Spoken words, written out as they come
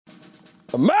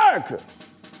America,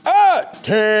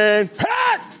 attention!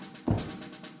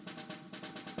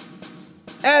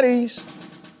 At ease.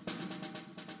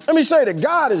 Let me say that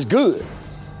God is good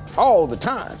all the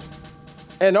time.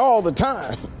 And all the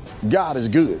time, God is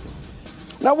good.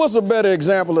 Now, what's a better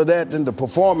example of that than the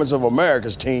performance of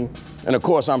America's team? And of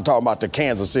course, I'm talking about the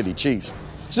Kansas City Chiefs.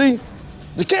 See,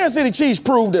 the Kansas City Chiefs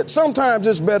proved that sometimes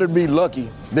it's better to be lucky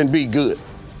than be good.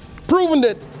 Proving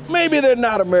that maybe they're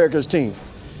not America's team.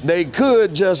 They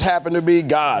could just happen to be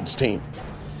God's team.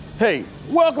 Hey,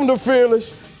 welcome to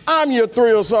Fearless. I'm your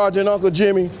thrill sergeant, Uncle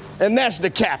Jimmy, and that's the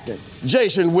captain,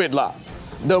 Jason Whitlock,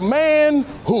 the man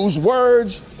whose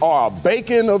words are a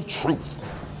bacon of truth.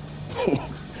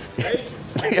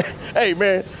 Hey,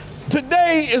 man,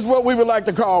 today is what we would like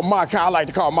to call I like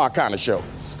to call my kind of show.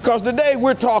 Because today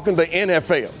we're talking the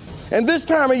NFL. And this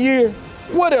time of year,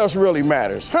 what else really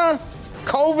matters, huh?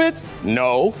 COVID?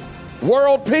 No.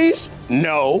 World peace?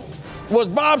 No. Was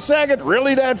Bob Saget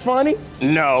really that funny?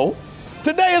 No.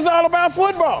 Today is all about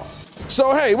football.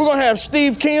 So, hey, we're going to have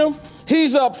Steve Kim.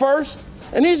 He's up first.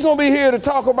 And he's going to be here to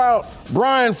talk about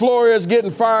Brian Flores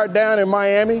getting fired down in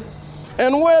Miami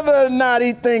and whether or not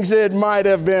he thinks it might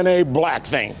have been a black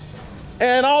thing.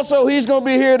 And also, he's going to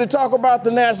be here to talk about the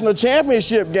national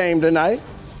championship game tonight.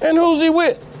 And who's he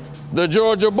with? The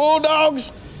Georgia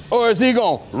Bulldogs? Or is he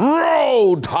going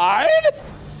roll tide?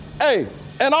 Hey,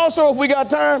 and also, if we got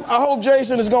time, I hope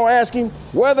Jason is going to ask him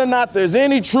whether or not there's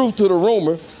any truth to the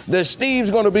rumor that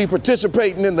Steve's going to be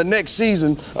participating in the next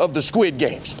season of the Squid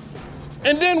Games.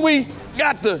 And then we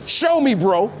got the Show Me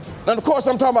Bro. And of course,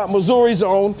 I'm talking about Missouri's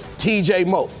own TJ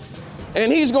Moe.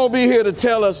 And he's going to be here to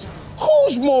tell us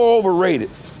who's more overrated,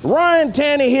 Ryan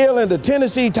Tannehill and the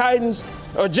Tennessee Titans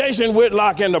or Jason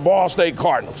Whitlock and the Ball State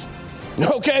Cardinals?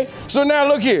 Okay, so now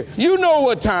look here. You know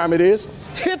what time it is.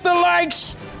 Hit the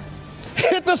likes,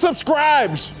 hit the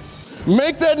subscribes,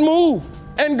 make that move,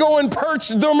 and go and purchase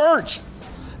the merch.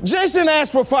 Jason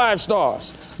asked for 5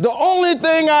 stars. The only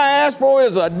thing I ask for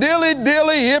is a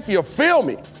dilly if you feel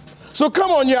me. So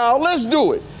come on, y'all, let's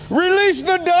do it. Release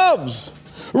the doves,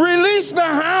 release the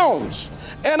hounds.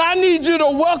 And I need you to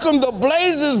welcome the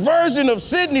Blazers version of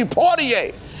Sidney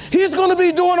Poitier. He's going to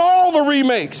be doing all the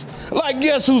remakes, like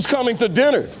Guess Who's Coming to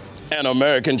Dinner and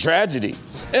American Tragedy.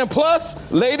 And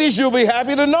plus, ladies, you'll be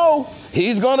happy to know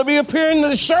he's going to be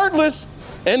appearing shirtless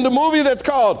in the movie that's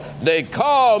called They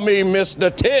Call Me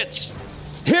Mr. Tits.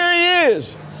 Here he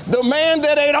is, the man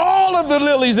that ate all of the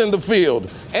lilies in the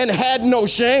field and had no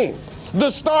shame. The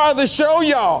star of the show,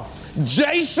 y'all,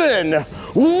 Jason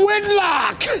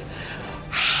Whitlock.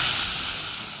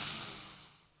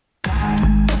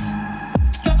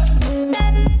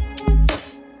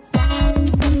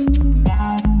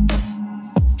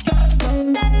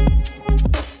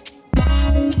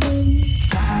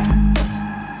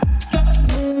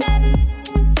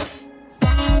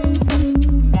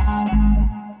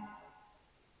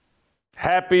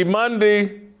 Happy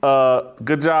Monday.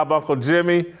 Good job, Uncle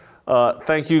Jimmy.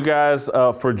 Thank you guys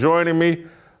for joining me.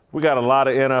 We got a lot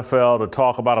of NFL to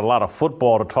talk about, a lot of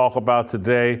football to talk about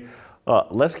today.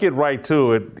 Let's get right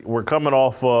to it. We're coming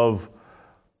off of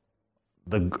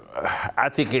I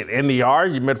think in the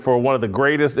argument for one of the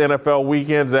greatest NFL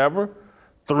weekends ever.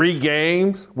 3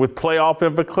 games with playoff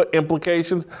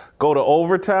implications go to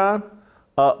overtime.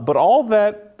 But all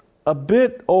that a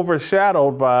bit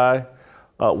overshadowed by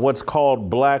what's called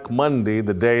Black Monday,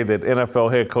 the day that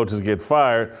NFL head coaches get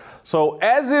fired. So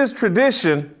as is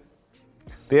tradition,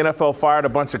 the NFL fired a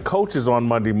bunch of coaches on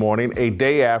Monday morning, a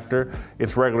day after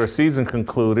its regular season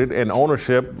concluded, and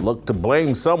ownership looked to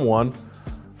blame someone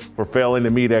for failing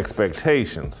to meet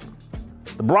expectations.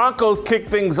 The Broncos kicked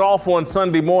things off on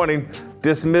Sunday morning,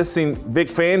 dismissing Vic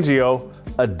Fangio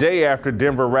a day after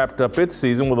Denver wrapped up its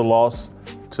season with a loss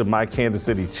to my Kansas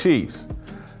City Chiefs.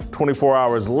 24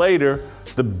 hours later,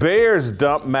 the Bears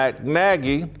dumped Matt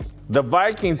Nagy, the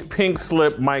Vikings pink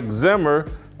slipped Mike Zimmer,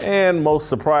 and most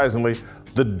surprisingly,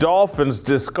 the Dolphins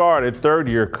discarded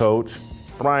third-year coach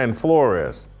Brian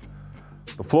Flores.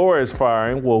 The Flores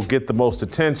firing will get the most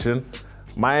attention.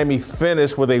 Miami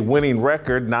finished with a winning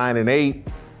record, 9-8,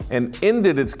 and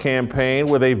ended its campaign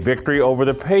with a victory over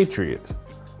the Patriots.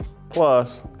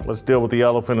 Plus, let's deal with the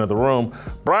elephant in the room.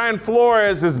 Brian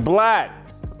Flores is black.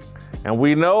 And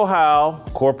we know how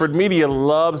corporate media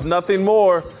loves nothing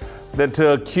more than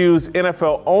to accuse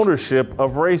NFL ownership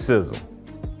of racism.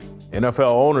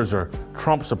 NFL owners are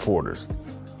Trump supporters.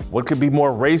 What could be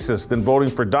more racist than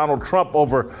voting for Donald Trump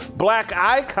over black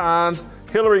icons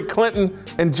Hillary Clinton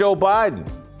and Joe Biden?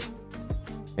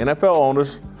 NFL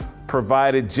owners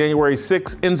provided January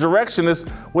 6 insurrectionists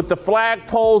with the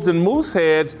flagpoles and moose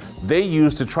heads they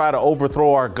used to try to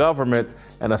overthrow our government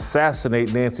and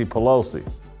assassinate Nancy Pelosi.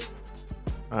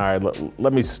 All right,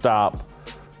 let me stop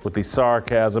with the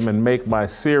sarcasm and make my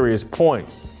serious point.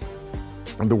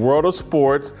 In the world of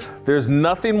sports, there's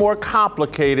nothing more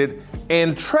complicated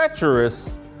and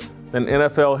treacherous than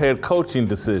NFL head coaching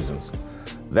decisions.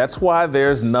 That's why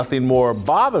there's nothing more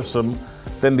bothersome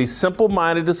than the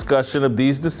simple-minded discussion of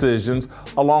these decisions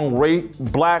along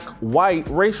black-white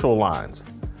racial lines.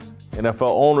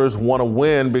 NFL owners want to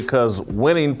win because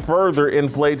winning further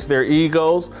inflates their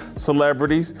egos,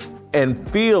 celebrities, and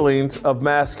feelings of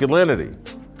masculinity.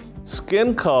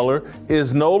 Skin color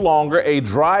is no longer a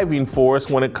driving force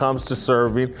when it comes to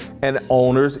serving an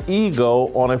owner's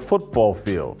ego on a football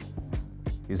field.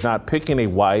 He's not picking a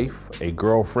wife, a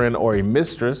girlfriend, or a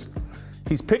mistress.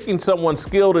 He's picking someone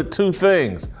skilled at two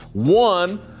things.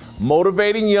 One,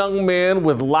 motivating young men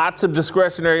with lots of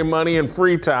discretionary money and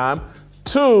free time.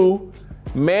 Two,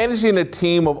 managing a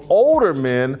team of older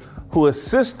men who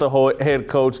assist the head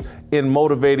coach in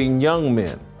motivating young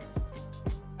men.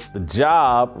 The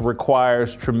job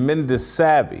requires tremendous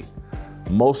savvy.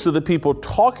 Most of the people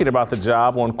talking about the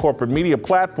job on corporate media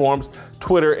platforms,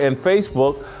 Twitter and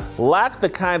Facebook, lack the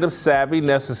kind of savvy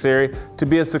necessary to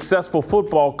be a successful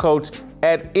football coach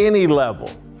at any level.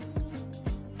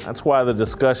 That's why the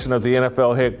discussion of the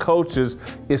NFL head coaches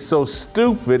is so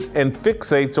stupid and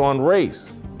fixates on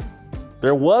race.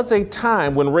 There was a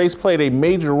time when race played a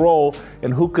major role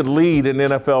in who could lead an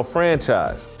NFL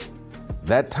franchise.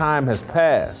 That time has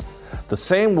passed. The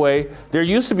same way there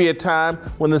used to be a time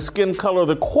when the skin color of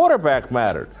the quarterback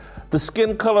mattered. The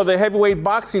skin color of the heavyweight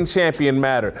boxing champion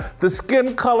mattered. The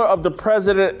skin color of the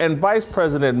president and vice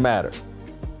president mattered.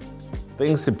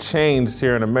 Things have changed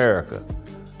here in America.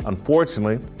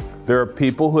 Unfortunately, there are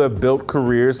people who have built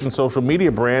careers in social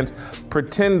media brands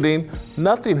pretending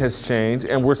nothing has changed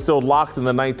and we're still locked in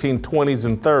the 1920s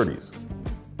and 30s.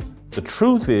 The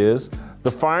truth is,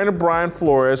 the firing of Brian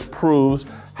Flores proves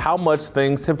how much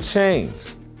things have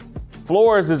changed.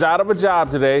 Flores is out of a job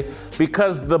today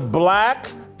because the black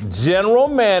general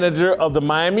manager of the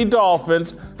Miami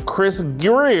Dolphins, Chris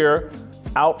Grier,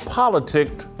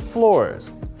 outpoliticked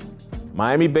Flores.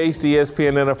 Miami-based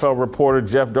ESPN NFL reporter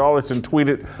Jeff Darlington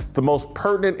tweeted the most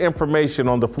pertinent information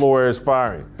on the Flores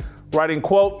firing, writing,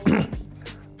 quote,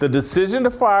 "The decision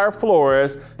to fire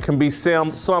Flores can be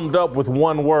summed up with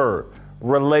one word: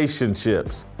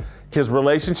 relationships." His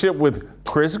relationship with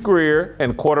Chris Grier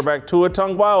and quarterback Tua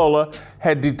Tagovailoa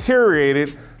had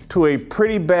deteriorated to a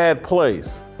pretty bad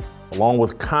place. Along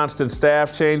with constant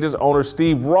staff changes, owner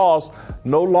Steve Ross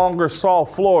no longer saw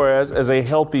Flores as a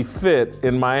healthy fit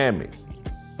in Miami.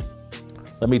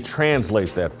 Let me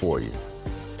translate that for you.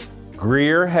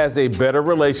 Grier has a better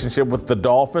relationship with the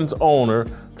Dolphins owner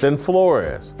than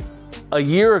Flores. A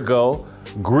year ago,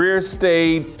 Grier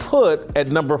stayed put at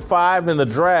number 5 in the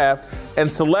draft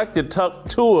and selected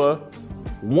Tua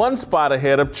one spot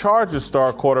ahead of Chargers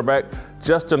star quarterback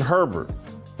Justin Herbert.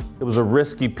 It was a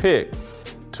risky pick.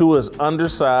 Tua is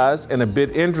undersized and a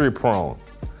bit injury prone.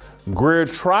 Grier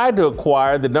tried to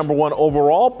acquire the number 1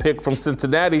 overall pick from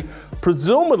Cincinnati,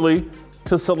 presumably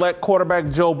to select quarterback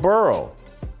Joe Burrow.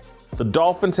 The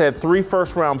Dolphins had 3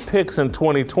 first-round picks in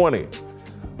 2020.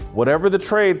 Whatever the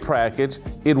trade package,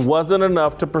 it wasn't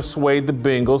enough to persuade the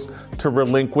Bengals to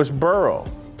relinquish Burrow.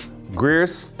 Grier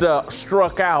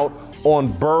struck out on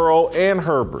Burrow and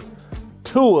Herbert.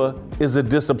 Tua is a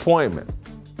disappointment.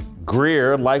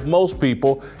 Grier, like most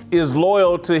people, is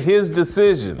loyal to his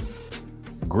decision.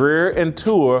 Grier and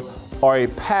Tua are a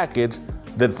package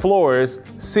that Flores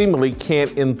seemingly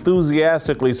can't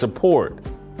enthusiastically support.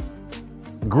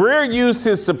 Grier used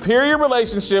his superior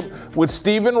relationship with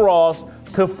Stephen Ross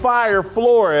to fire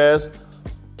Flores,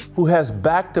 who has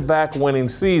back-to-back winning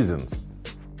seasons.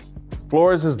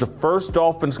 Flores is the first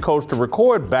Dolphins coach to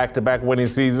record back-to-back winning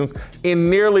seasons in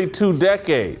nearly 2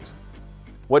 decades.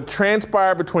 What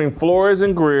transpired between Flores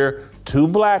and Grier, 2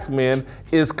 black men,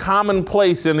 is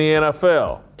commonplace in the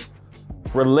NFL.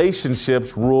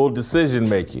 Relationships rule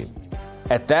decision-making.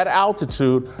 At that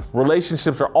altitude,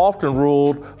 relationships are often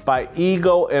ruled by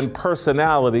ego and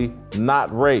personality,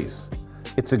 not race.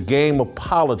 It's a game of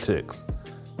politics,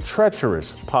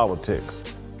 treacherous politics.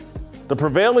 The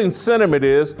prevailing sentiment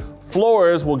is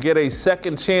Flores will get a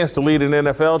second chance to lead an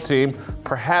NFL team,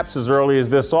 perhaps as early as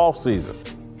this offseason.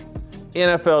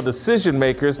 NFL decision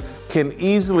makers can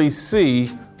easily see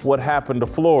what happened to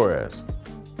Flores.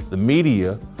 The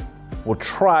media will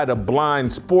try to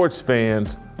blind sports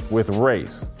fans with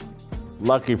race.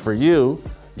 Lucky for you,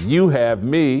 you have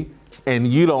me, and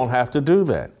you don't have to do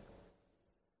that.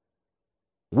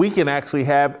 we can actually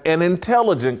have an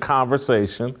intelligent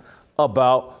conversation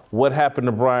about what happened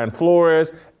to Brian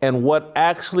Flores and what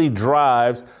actually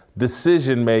drives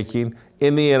decision-making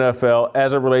in the NFL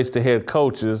as it relates to head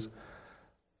coaches.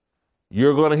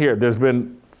 You're going to hear there's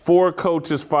been 4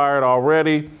 coaches fired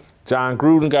already. John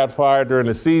Gruden got fired during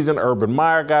the season. Urban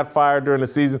Meyer got fired during the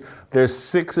season. There's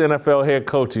 6 NFL head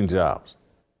coaching jobs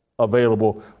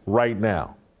available right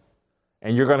now.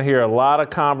 And you're going to hear a lot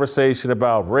of conversation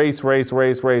about race,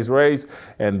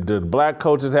 and do black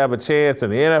coaches have a chance,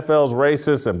 and the NFL's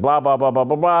racist, and blah, blah, blah, blah,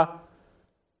 blah, blah.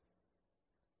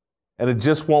 And it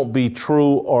just won't be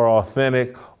true or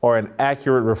authentic or an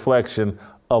accurate reflection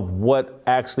of what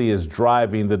actually is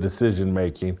driving the decision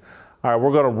making. All right,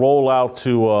 we're going to roll out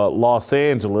to Los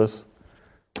Angeles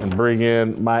and bring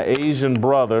in my Asian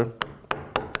brother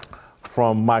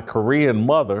from my Korean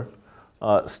mother,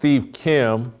 Steve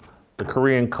Kim, the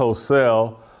Korean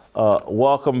Cosell.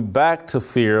 Welcome back to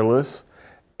Fearless.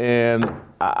 And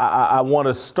I want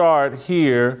to start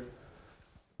here.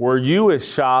 Were you as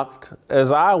shocked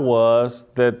as I was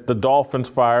that the Dolphins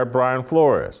fired Brian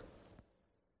Flores?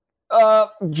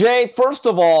 Jay, first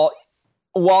of all,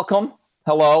 welcome.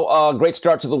 Hello. Great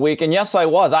start to the week. And yes, I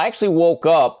was. I actually woke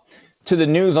up to the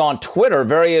news on Twitter,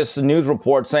 various news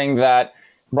reports saying that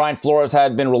Brian Flores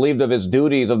had been relieved of his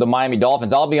duties of the Miami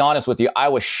Dolphins. I'll be honest with you, I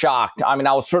was shocked. I mean,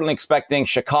 I was certainly expecting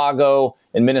Chicago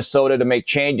and Minnesota to make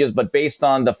changes, but based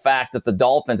on the fact that the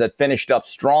Dolphins had finished up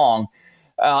strong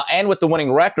and with the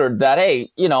winning record that,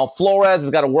 hey, Flores has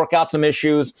got to work out some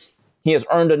issues. He has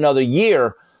earned another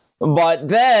year. But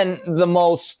then the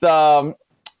most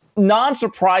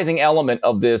non-surprising element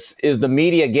of this is the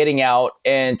media getting out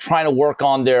and trying to work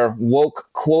on their woke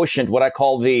quotient, what I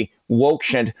call the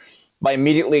woke-shient, by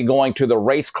immediately going to the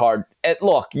race card. And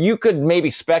look, you could maybe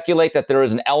speculate that there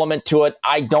is an element to it.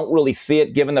 I don't really see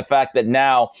it, given the fact that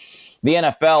now the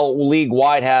NFL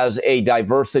league-wide has a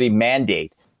diversity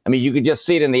mandate. I mean, you could just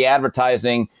see it in the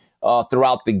advertising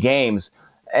throughout the games.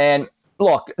 And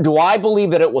look, do I believe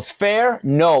that it was fair?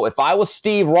 No. If I was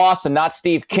Steve Ross and not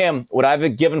Steve Kim, would I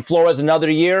have given Flores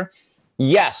another year?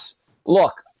 Yes.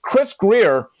 Look, Chris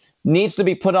Greer needs to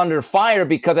be put under fire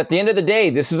because at the end of the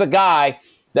day, this is a guy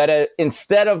that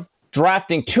instead of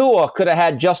drafting Tua, could have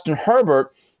had Justin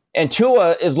Herbert, and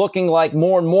Tua is looking like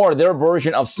more and more their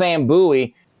version of Sam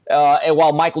Bowie, and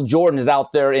while Michael Jordan is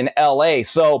out there in L.A.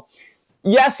 So,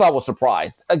 yes, I was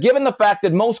surprised, given the fact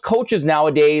that most coaches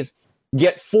nowadays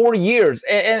get 4 years.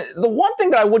 And the one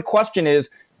thing that I would question is,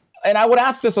 and I would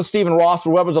ask this of Stephen Ross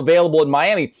or whoever's available in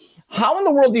Miami, how in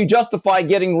the world do you justify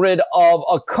getting rid of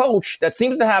a coach that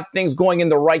seems to have things going in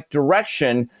the right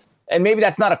direction? And maybe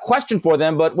that's not a question for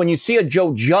them, but when you see a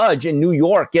Joe Judge in New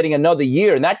York getting another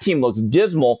year and that team looks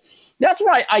dismal, that's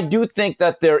why I do think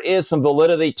that there is some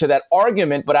validity to that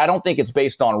argument, but I don't think it's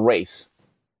based on race.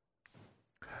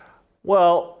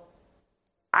 Well,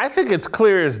 I think it's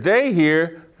clear as day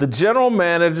here. The general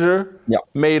manager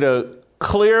made a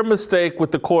clear mistake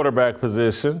with the quarterback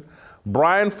position.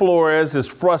 Brian Flores is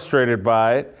frustrated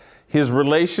by it. His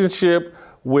relationship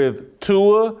with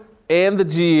Tua and the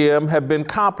GM have been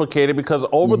complicated because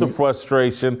over the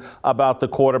frustration about the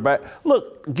quarterback.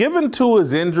 Look, given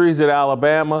Tua's injuries at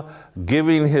Alabama,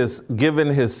 given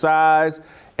his size,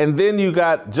 and then you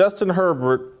got Justin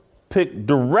Herbert picked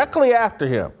directly after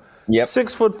him.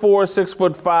 6'4",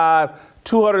 6'5",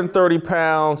 230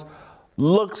 pounds,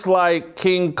 looks like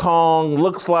King Kong,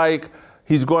 looks like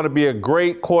he's going to be a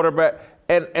great quarterback.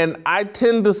 And I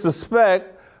tend to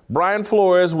suspect Brian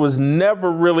Flores was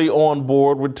never really on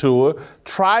board with Tua,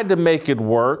 tried to make it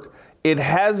work. It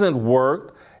hasn't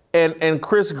worked. And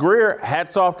Chris Greer,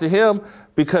 hats off to him,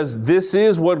 because this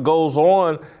is what goes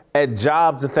on at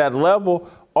jobs at that level.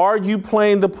 Are you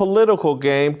playing the political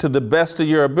game to the best of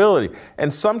your ability?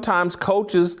 And sometimes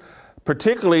coaches,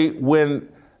 particularly when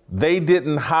they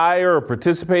didn't hire or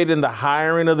participate in the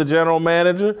hiring of the general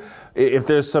manager, if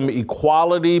there's some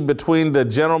equality between the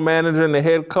general manager and the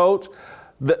head coach,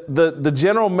 the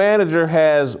general manager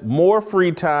has more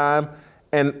free time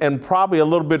and probably a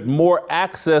little bit more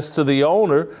access to the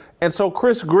owner. And so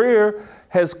Chris Greer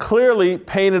has clearly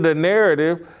painted a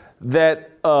narrative that,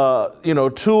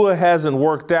 Tua hasn't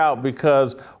worked out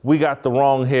because we got the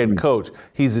wrong head coach.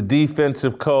 He's a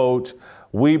defensive coach.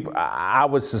 I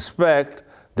would suspect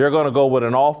they're going to go with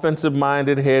an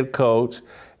offensive-minded head coach.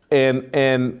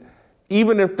 And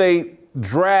even if they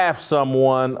draft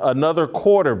someone, another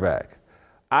quarterback,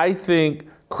 I think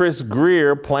Chris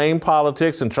Greer, playing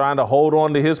politics and trying to hold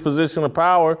on to his position of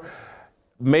power,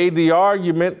 made the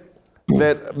argument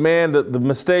that, man, the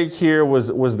mistake here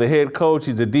was the head coach.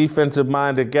 He's a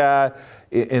defensive-minded guy.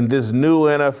 In this new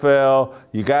NFL,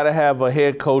 you got to have a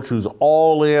head coach who's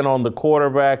all in on the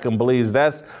quarterback and believes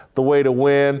that's the way to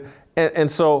win.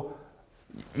 And so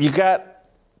you got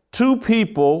two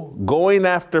people going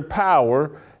after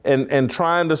power and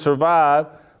trying to survive.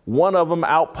 One of them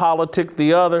out-politic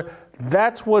the other.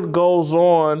 That's what goes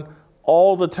on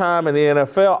all the time in the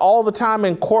NFL, all the time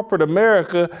in corporate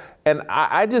America. And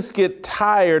I just get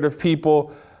tired of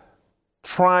people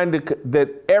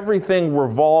that everything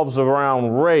revolves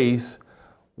around race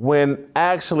when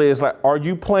actually it's like, are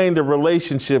you playing the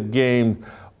relationship game?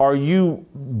 Are you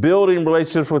building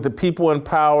relationships with the people in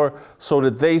power so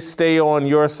that they stay on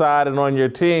your side and on your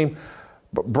team?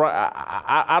 But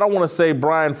I don't want to say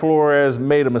Brian Flores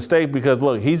made a mistake because,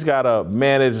 look, he's got to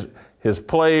manage his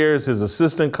players, his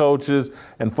assistant coaches,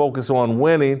 and focus on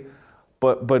winning.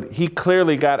 But he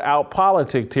clearly got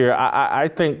out-politicked here. I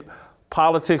think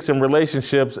politics and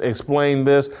relationships explain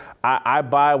this. I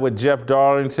buy what Jeff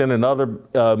Darlington and other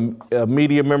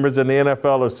media members in the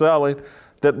NFL are selling,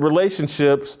 that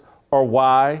relationships are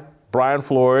why Brian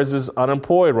Flores is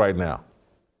unemployed right now.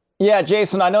 Yeah,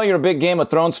 Jason, I know you're a big Game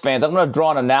of Thrones fan. I'm going to draw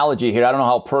an analogy here. I don't know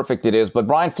how perfect it is, but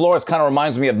Brian Flores kind of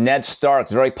reminds me of Ned Stark.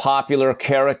 Very popular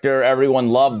character. Everyone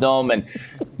loved him,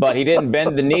 but he didn't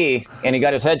bend the knee, and he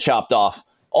got his head chopped off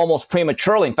almost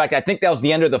prematurely. In fact, I think that was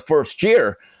the end of the first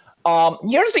year.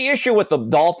 Here's the issue with the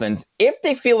Dolphins. If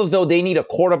they feel as though they need a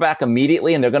quarterback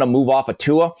immediately and they're going to move off of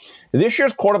Tua, this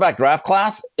year's quarterback draft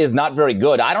class is not very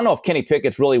good. I don't know if Kenny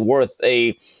Pickett's really worth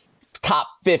a top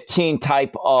 15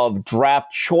 type of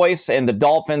draft choice, and the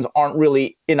Dolphins aren't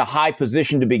really in a high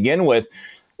position to begin with.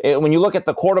 When you look at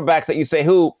the quarterbacks that you say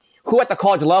who at the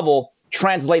college level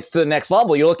translates to the next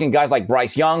level, you're looking at guys like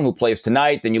Bryce Young, who plays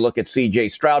tonight. Then you look at C.J.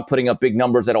 Stroud putting up big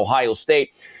numbers at Ohio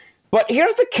State. But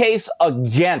here's the case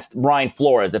against Brian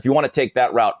Flores, if you want to take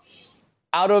that route.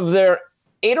 Out of their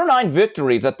 8 or 9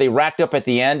 victories that they racked up at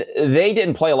the end, they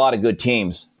didn't play a lot of good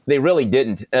teams. They really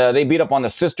didn't. They beat up on the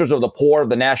Sisters of the Poor of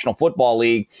the National Football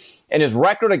League. And his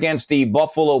record against the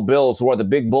Buffalo Bills, who are the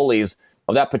big bullies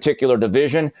of that particular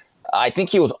division, I think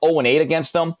he was 0-8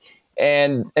 against them.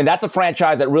 And that's a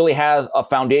franchise that really has a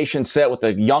foundation set with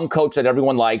a young coach that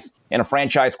everyone likes and a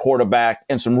franchise quarterback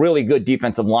and some really good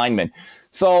defensive linemen.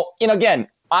 So, again,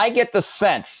 I get the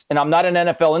sense, and I'm not an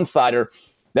NFL insider,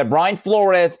 that Brian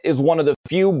Flores is one of the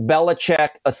few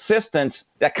Belichick assistants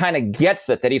that kind of gets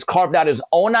it, that he's carved out his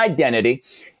own identity,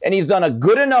 and he's done a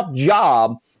good enough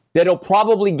job that he'll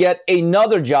probably get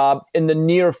another job in the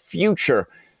near future.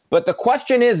 But the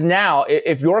question is now,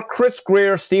 if you're Chris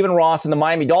Grier, Stephen Ross, and the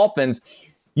Miami Dolphins,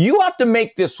 you have to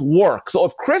make this work. So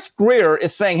if Chris Grier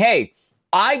is saying, hey,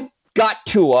 I got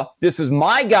Tua, this is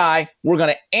my guy, we're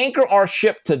going to anchor our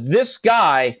ship to this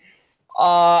guy,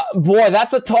 boy,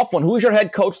 that's a tough one. Who's your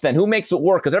head coach then? Who makes it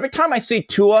work? Because every time I see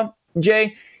Tua,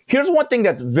 Jay, here's one thing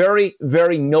that's very,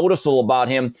 very noticeable about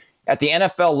him at the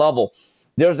NFL level.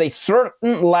 There's a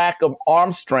certain lack of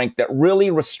arm strength that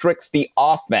really restricts the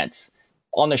offense.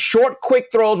 On the short, quick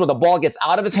throws where the ball gets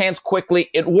out of his hands quickly,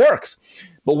 it works.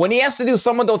 But when he has to do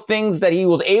some of those things that he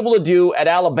was able to do at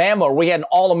Alabama, where he had an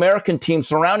all-American team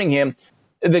surrounding him,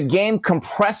 the game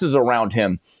compresses around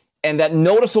him. And that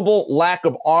noticeable lack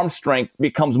of arm strength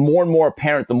becomes more and more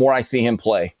apparent the more I see him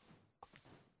play.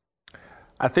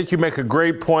 I think you make a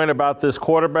great point about this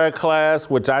quarterback class,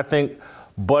 which I think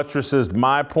buttresses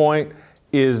my point,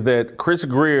 is that Chris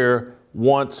Grier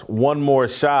wants one more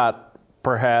shot,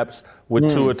 perhaps,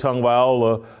 with Tua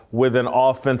Tagovailoa with an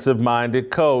offensive-minded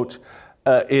coach.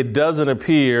 It doesn't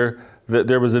appear that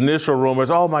there was initial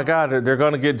rumors, oh, my God, they're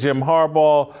going to get Jim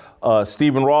Harbaugh.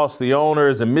 Stephen Ross, the owner,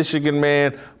 is a Michigan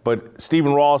man, but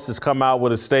Stephen Ross has come out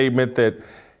with a statement that,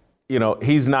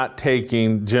 he's not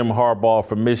taking Jim Harbaugh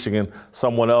from Michigan.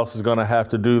 Someone else is going to have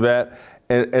to do that.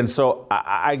 And so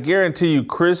I guarantee you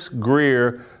Chris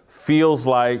Grier feels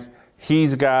like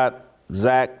he's got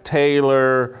Zach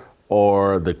Taylor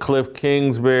or the Cliff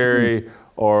Kingsbury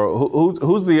or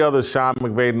who's the other Sean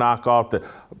McVay knockoff that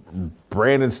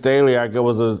Brandon Staley, I guess,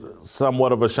 was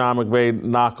somewhat of a Sean McVay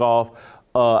knockoff.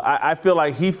 I feel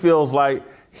like he feels like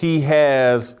he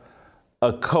has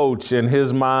a coach in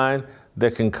his mind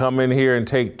that can come in here and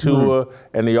take Tua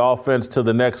and the offense to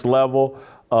the next level.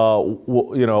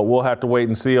 We'll have to wait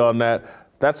and see on that.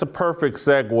 That's a perfect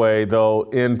segue, though,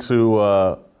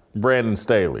 into Brandon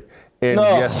Staley and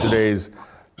yesterday's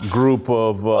group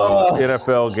of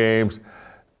NFL games.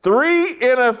 3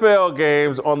 NFL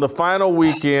games on the final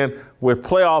weekend with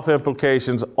playoff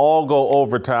implications all go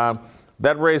overtime.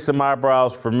 That raised some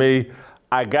eyebrows for me.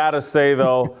 I got to say,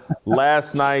 though,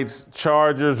 last night's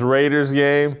Chargers-Raiders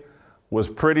game was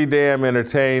pretty damn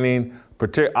entertaining.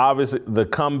 Obviously, the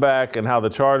comeback and how the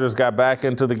Chargers got back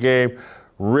into the game,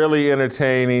 really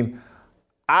entertaining.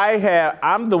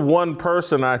 I'm the one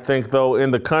person, I think, though,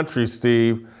 in the country,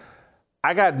 Steve,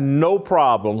 I got no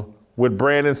problem with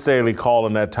Brandon Staley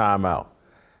calling that timeout.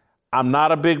 I'm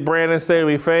not a big Brandon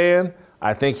Staley fan.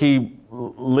 I think he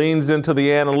leans into the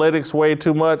analytics way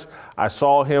too much. I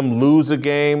saw him lose a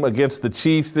game against the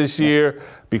Chiefs this year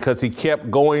because he kept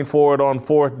going for it on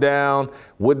fourth down,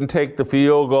 wouldn't take the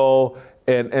field goal.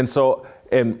 And so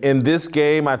in this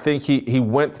game, I think he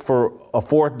went for a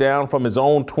fourth down from his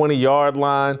own 20-yard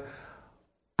line.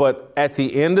 But at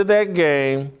the end of that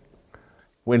game,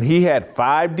 when he had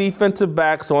 5 defensive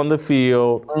backs on the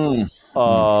field,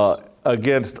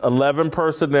 against 11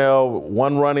 personnel,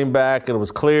 1 running back, and it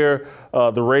was clear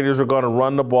the Raiders were going to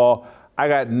run the ball. I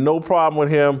got no problem with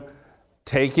him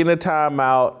taking a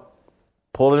timeout,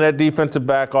 pulling that defensive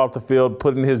back off the field,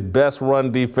 putting his best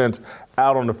run defense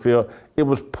out on the field. It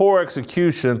was poor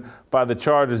execution by the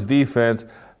Chargers defense,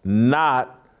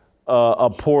 not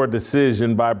a poor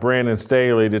decision by Brandon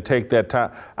Staley to take that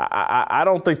time. I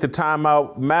don't think the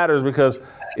timeout matters because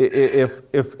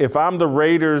if I'm the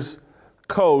Raiders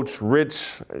coach,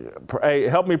 Rich, hey,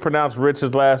 help me pronounce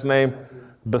Rich's last name,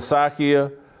 Bisaccia.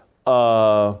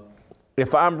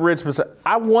 If I'm Rich Bisaccia,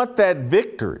 I want that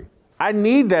victory. I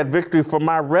need that victory for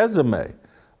my resume.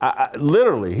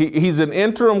 Literally, he's an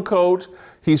interim coach.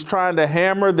 He's trying to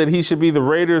hammer that he should be the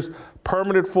Raiders'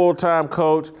 permanent full-time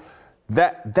coach.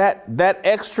 That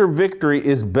extra victory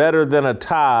is better than a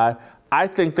tie. I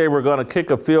think they were going to kick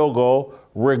a field goal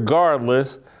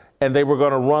regardless, and they were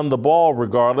going to run the ball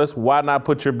regardless. Why not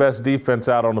put your best defense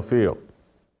out on the field?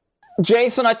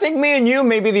 Jason, I think me and you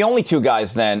may be the only two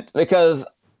guys then, because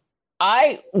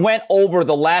I went over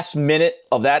the last minute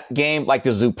of that game like the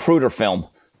Zapruder film,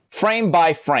 frame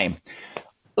by frame.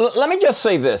 Let me just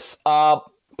say this.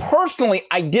 Personally,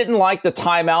 I didn't like the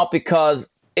timeout because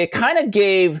it kind of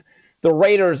gave the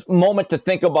Raiders a moment to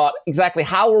think about exactly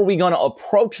how are we going to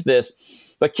approach this.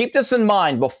 But keep this in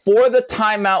mind. Before the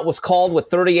timeout was called with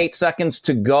 38 seconds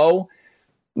to go,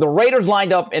 the Raiders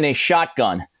lined up in a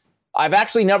shotgun. I've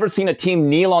actually never seen a team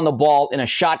kneel on the ball in a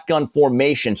shotgun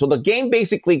formation. So the game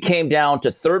basically came down to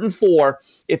 3rd and 4.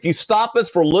 If you stop us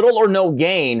for little or no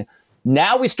gain,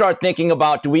 now we start thinking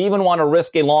about, do we even want to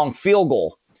risk a long field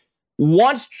goal?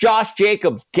 Once Josh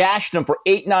Jacobs gashed him for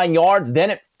 8-9 yards,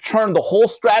 then it turned the whole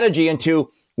strategy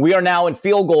into we are now in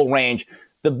field goal range.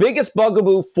 The biggest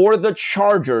bugaboo for the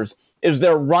Chargers is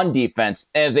their run defense.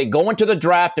 As they go into the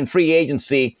draft and free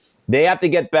agency, they have to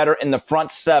get better in the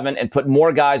front 7 and put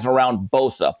more guys around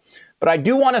Bosa. But I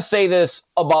do want to say this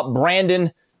about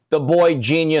Brandon, the boy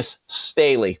genius,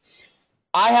 Staley.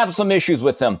 I have some issues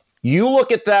with him. You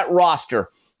look at that roster.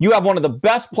 You have one of the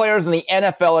best players in the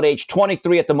NFL at age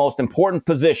 23 at the most important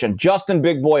position, Justin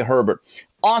Big Boy Herbert.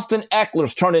 Austin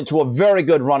Eckler's turned into a very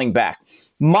good running back.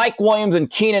 Mike Williams and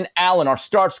Keenan Allen are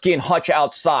Starsky and Hutch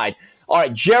outside. All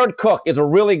right, Jared Cook is a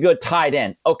really good tight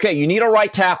end. Okay, you need a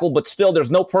right tackle, but still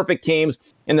there's no perfect teams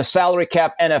in the salary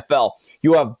cap NFL.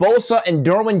 You have Bosa and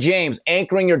Derwin James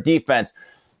anchoring your defense.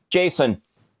 Jason,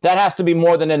 that has to be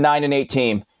more than a 9-8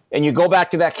 team. And you go back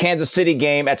to that Kansas City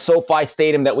game at SoFi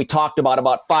Stadium that we talked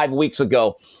about 5 weeks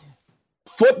ago.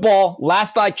 Football,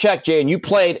 last I checked, Jay, and you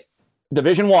played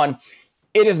Division I,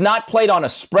 it is not played on a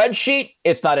spreadsheet.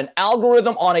 It's not an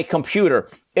algorithm on a computer.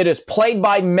 It is played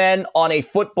by men on a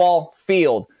football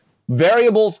field.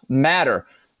 Variables matter.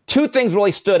 2 things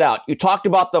really stood out. You talked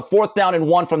about the 4th down and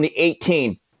 1 from the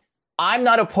 18. I'm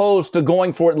not opposed to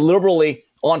going for it liberally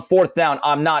on 4th down.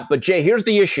 I'm not. But, Jay, here's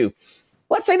the issue.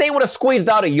 Let's say they would have squeezed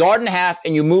out 1.5 yards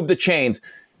and you move the chains.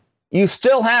 You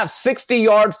still have 60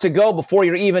 yards to go before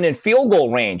you're even in field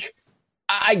goal range.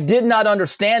 I did not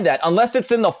understand that. Unless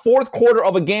it's in the 4th quarter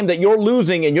of a game that you're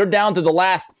losing and you're down to the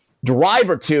last drive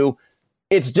or 2,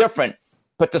 it's different.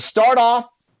 But to start off,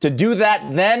 to do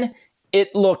that then,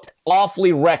 it looked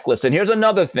awfully reckless. And here's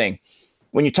another thing.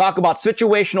 When you talk about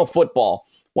situational football,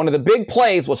 one of the big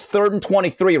plays was 3rd and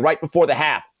 23 right before the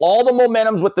half. All the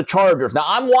momentum's with the Chargers. Now,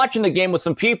 I'm watching the game with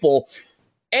some people.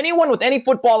 Anyone with any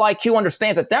football IQ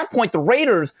understands at that point, the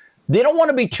Raiders, they don't want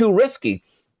to be too risky.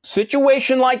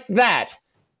 Situation like that,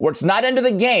 where it's not end of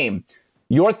the game,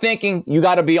 you're thinking you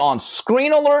got to be on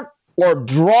screen alert or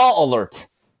draw alert.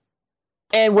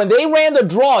 And when they ran the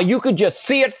draw, you could just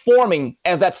see it forming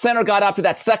as that center got up to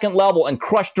that 2nd level and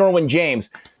crushed Derwin James.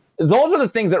 Those are the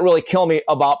things that really kill me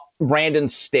about Brandon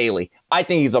Staley. I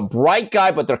think he's a bright guy,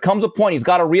 but there comes a point he's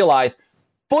got to realize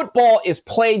football is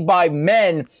played by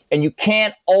men, and you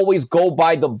can't always go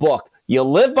by the book. You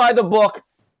live by the book,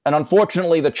 and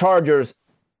unfortunately the Chargers,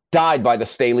 died by the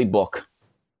Staley book.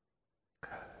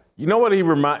 You know what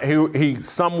he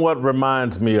somewhat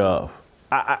reminds me of?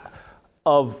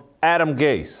 Of Adam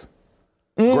Gase.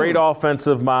 Great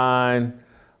offensive mind,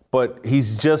 but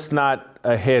he's just not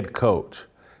a head coach.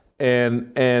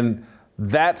 And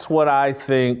that's what I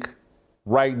think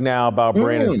right now about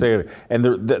Brandon Staley. And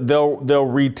they'll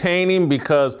retain him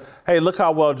because, hey, look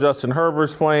how well Justin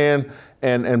Herbert's playing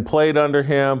and played under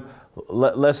him.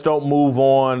 Let's don't move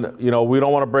on. We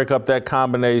don't want to break up that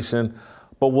combination.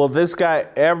 But will this guy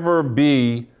ever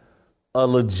be a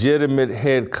legitimate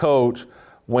head coach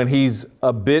when he's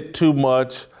a bit too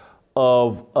much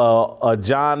of a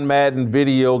John Madden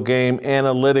video game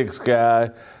analytics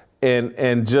guy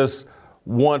and just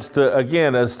wants to,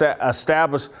 again,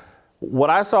 establish? What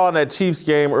I saw in that Chiefs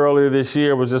game earlier this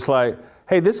year was just like,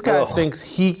 hey, this guy thinks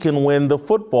he can win the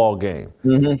football game.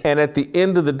 And at the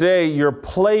end of the day, your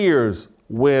players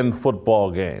win football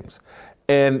games.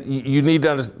 And you need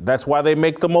to understand, that's why they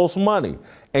make the most money.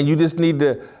 And you just need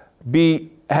to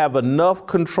have enough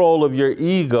control of your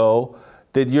ego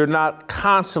that you're not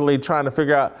constantly trying to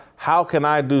figure out how can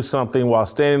I do something while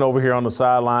standing over here on the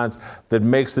sidelines that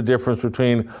makes the difference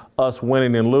between us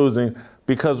winning and losing.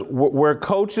 Because where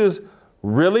coaches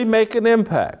really make an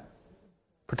impact,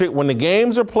 particularly when the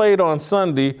games are played on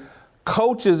Sunday,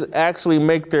 coaches actually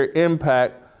make their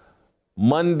impact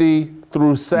Monday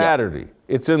through Saturday. Yeah.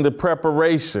 It's in the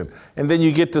preparation. And then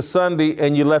you get to Sunday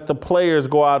and you let the players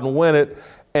go out and win it.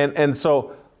 And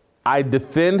so I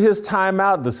defend his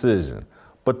timeout decision.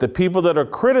 But the people that are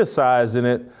criticizing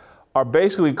it are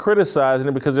basically criticizing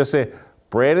it because they're saying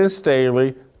Brandon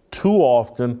Staley too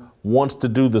often wants to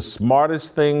do the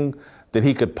smartest thing that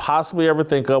he could possibly ever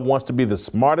think of, wants to be the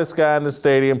smartest guy in the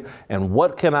stadium, and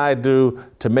what can I do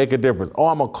to make a difference? Oh,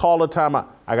 I'm going to call a timeout.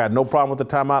 I got no problem with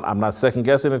the timeout. I'm not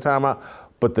second-guessing the timeout.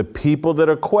 But the people that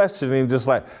are questioning, just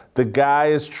like the guy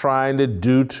is trying to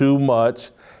do too much,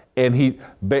 and he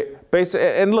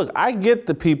and look, I get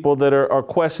the people that are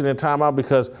questioning timeout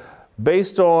because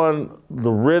based on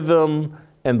the rhythm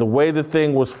and the way the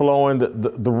thing was flowing,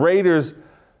 the Raiders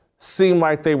seemed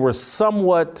like they were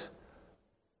 60%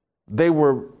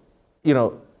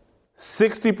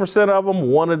 of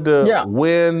them wanted to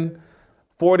win.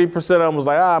 40% of them was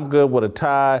like, I'm good with a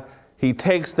tie. He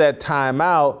takes that time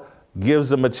out, gives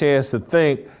them a chance to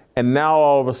think, and now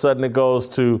all of a sudden it goes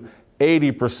to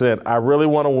 80%. I really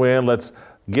want to win. Let's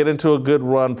get into a good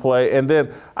run play. And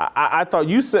then I thought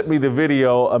you sent me the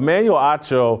video. Emmanuel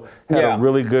Acho had a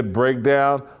really good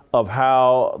breakdown of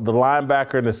how the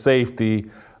linebacker and the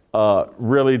safety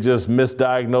really just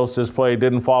misdiagnosed this play,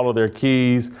 didn't follow their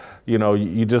keys.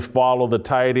 You just follow the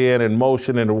tight end in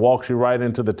motion and it walks you right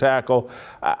into the tackle.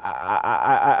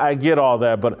 I get all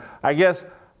that, but I guess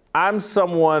I'm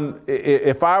someone,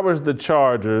 if I was the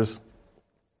Chargers,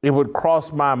 it would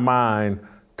cross my mind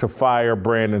to fire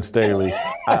Brandon Staley.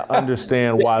 I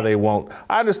understand why they won't.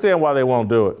 I understand why they won't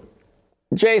do it.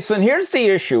 Jason, here's the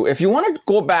issue. If you want to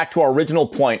go back to our original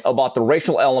point about the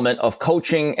racial element of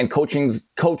coaching and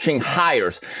coaching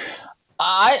hires,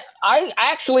 I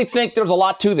actually think there's a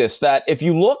lot to this, that if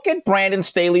you look at Brandon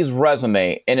Staley's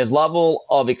resume and his level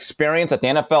of experience at the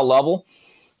NFL level,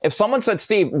 if someone said,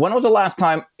 Steve, when was the last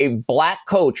time a black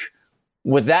coach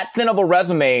with that thin of a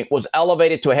resume was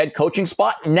elevated to a head coaching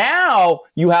spot? Now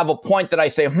you have a point that I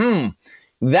say,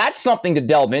 that's something to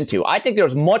delve into. I think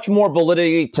there's much more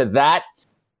validity to that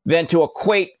than to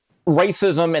equate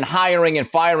racism and hiring and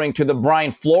firing to the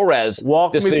Brian Flores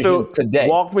decision today.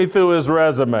 Walk me through his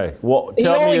resume.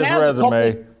 Tell me his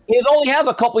resume. He only has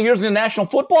a couple years in the National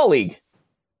Football League.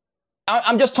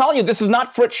 I'm just telling you, this is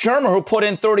not Fritz Shermer, who put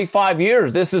in 35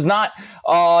 years. This is not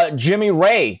Jimmy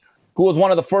Ray, who was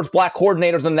one of the first black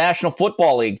coordinators in the National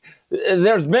Football League.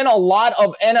 There's been a lot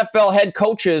of NFL head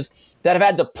coaches that have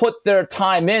had to put their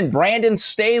time in. Brandon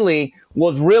Staley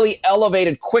was really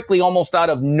elevated quickly, almost out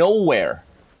of nowhere.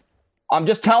 I'm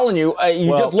just telling you,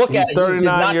 just look at it. He's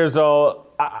 39 years old.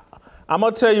 I'm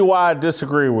going to tell you why I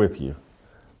disagree with you.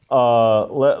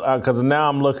 Because now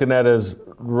I'm looking at his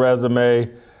resume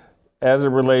as it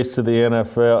relates to the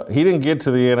NFL. He didn't get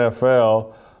to the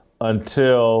NFL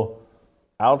until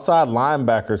outside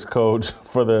linebackers coach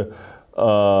for the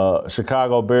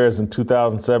Chicago Bears in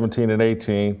 2017 and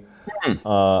 18.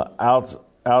 Outside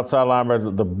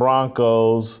linebacker, the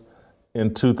Broncos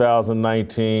in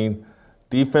 2019.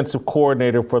 Defensive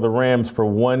coordinator for the Rams for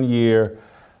 1 year.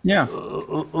 Yeah.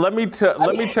 Let me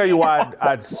tell you why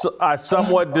I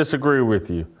somewhat disagree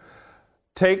with you.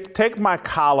 Take my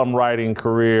column writing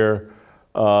career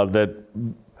that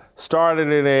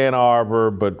started in Ann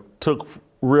Arbor but took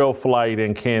real flight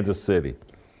in Kansas City.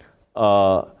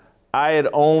 I had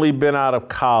only been out of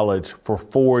college for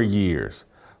 4 years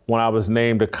when I was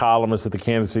named a columnist at the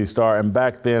Kansas City Star. And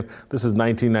back then, this is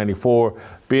 1994,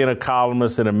 being a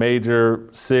columnist in a major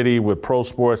city with pro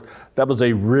sports, that was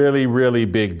a really, really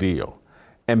big deal.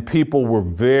 And people were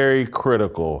very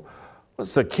critical.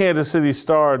 What's the Kansas City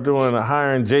Star doing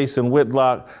hiring Jason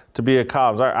Whitlock to be a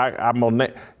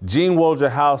columnist? Gene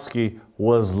Wojciechowski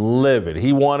was livid.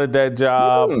 He wanted that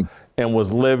job and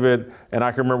was livid. And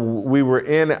I can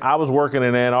remember I was working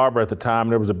in Ann Arbor at the time.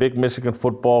 There was a big Michigan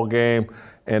football game.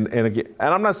 And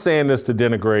I'm not saying this to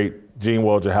denigrate Gene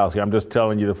Wojciechowski. I'm just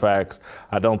telling you the facts.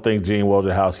 I don't think Gene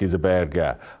Wojciechowski's a bad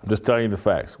guy. I'm just telling you the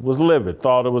facts. Was livid,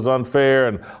 thought it was unfair,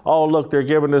 and oh look, they're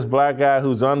giving this black guy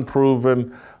who's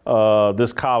unproven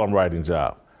this column writing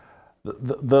job.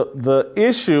 The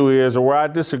issue is, or where I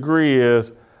disagree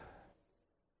is,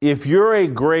 if you're a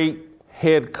great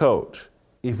head coach,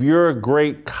 if you're a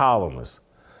great columnist,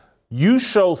 you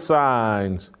show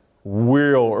signs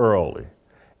real early.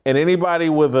 And anybody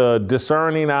with a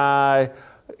discerning eye,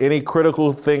 any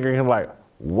critical thinker can like,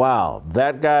 wow,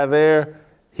 that guy there,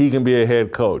 he can be a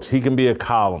head coach. He can be a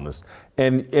columnist.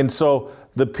 And so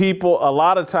the people, a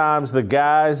lot of times the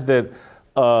guys that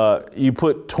you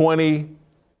put 20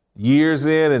 years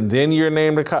in and then you're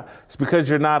named it's because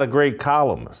you're not a great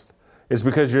columnist. It's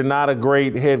because you're not a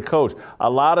great head coach. A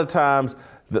lot of times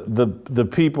the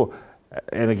people,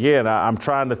 and again, I'm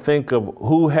trying to think of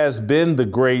who has been the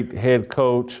great head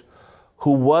coach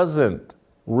who wasn't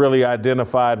really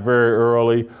identified very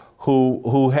early,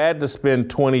 who had to spend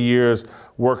 20 years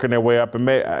working their way up.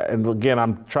 And again,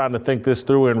 I'm trying to think this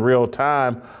through in real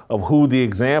time of who the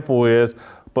example is.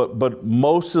 But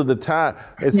most of the time,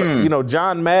 it's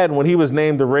John Madden, when he was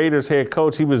named the Raiders head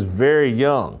coach, he was very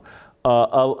young.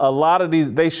 A lot of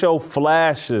these, they show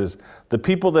flashes. The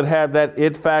people that have that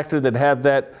it factor, that have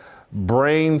that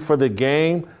brain for the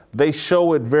game, they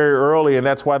show it very early, and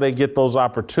that's why they get those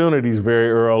opportunities very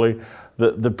early.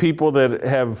 The people that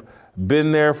have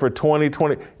been there for 20,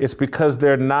 it's because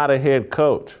they're not a head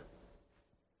coach.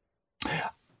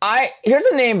 Here's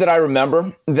a name that I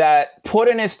remember that put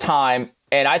in his time,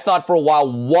 and I thought for a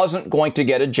while wasn't going to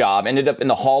get a job, ended up in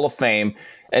the Hall of Fame,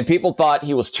 and people thought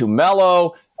he was too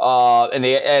mellow. And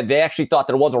they actually thought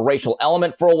there was a racial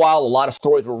element for a while. A lot of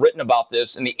stories were written about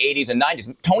this in the 80s and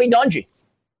 90s. Tony Dungy.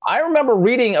 I remember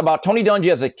reading about Tony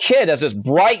Dungy as a kid, as this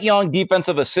bright young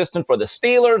defensive assistant for the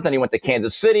Steelers. Then he went to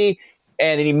Kansas City,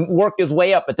 and he worked his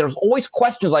way up. But there's always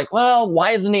questions like, well,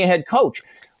 why isn't he a head coach?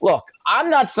 Look, I'm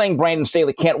not saying Brandon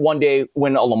Staley can't one day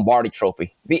win a Lombardi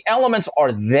trophy. The elements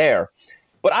are there.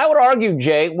 But I would argue,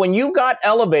 Jay, when you got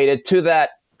elevated to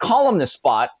that columnist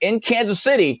spot in Kansas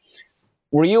City,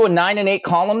 were you a 9-8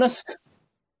 columnist?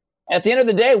 At the end of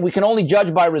the day, we can only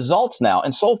judge by results now.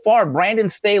 And so far, Brandon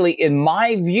Staley, in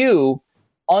my view,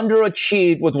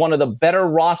 underachieved with one of the better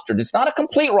rosters. It's not a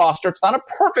complete roster. It's not a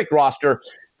perfect roster.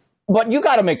 But you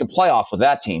got to make the playoffs with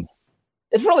that team.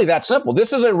 It's really that simple.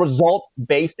 This is a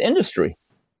results-based industry.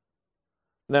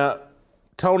 Now,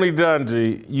 Tony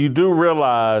Dungy, you do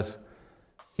realize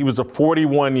he was a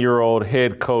 41-year-old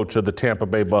head coach of the Tampa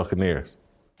Bay Buccaneers.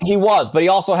 He was, but he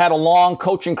also had a long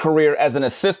coaching career as an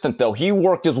assistant, though. He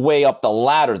worked his way up the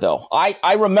ladder, though.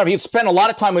 I remember he spent a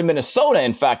lot of time in Minnesota,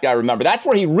 in fact, I remember. That's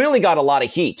where he really got a lot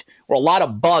of heat, or a lot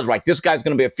of buzz, right? This guy's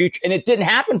going to be a future. And it didn't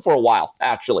happen for a while,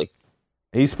 actually.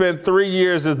 He spent 3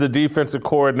 years as the defensive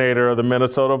coordinator of the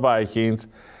Minnesota Vikings.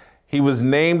 He was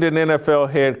named an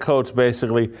NFL head coach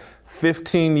basically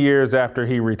 15 years after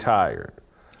he retired.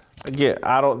 Again,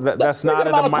 that's not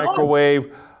in the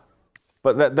microwave.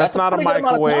 But that's not a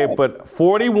microwave, but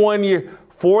 41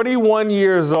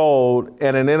 years old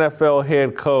and an NFL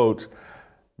head coach,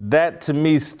 that to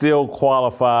me still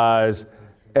qualifies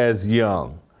as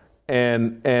young.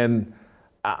 And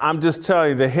I'm just telling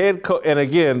you, the head coach, and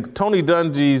again, Tony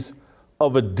Dungy's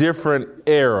of a different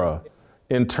era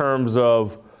in terms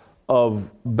of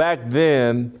back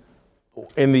then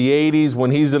in the 80s when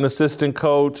he's an assistant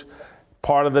coach,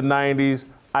 part of the 90s,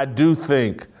 I do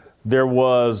think there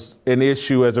was an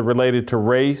issue as it related to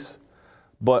race,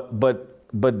 but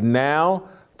now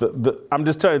I'm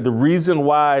just telling you, the reason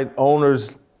why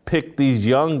owners pick these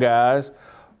young guys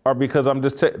are because I'm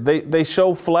just saying they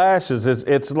show flashes.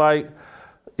 It's like,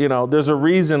 there's a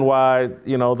reason why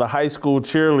the high school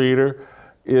cheerleader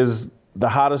is the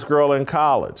hottest girl in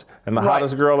college, and the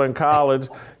hottest girl in college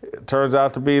turns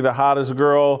out to be the hottest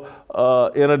girl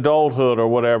in adulthood or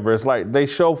whatever. It's like they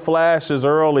show flashes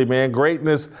early, man.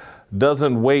 Greatness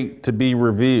doesn't wait to be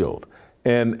revealed.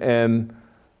 And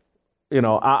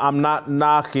I'm not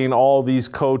knocking all these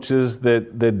coaches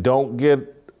that don't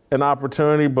get an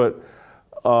opportunity, but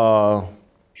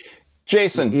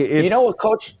Jason, you know a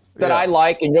coach that I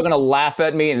like, and you're going to laugh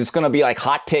at me, and it's going to be like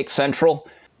hot take central.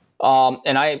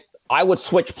 And I would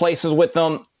switch places with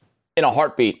them in a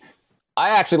heartbeat.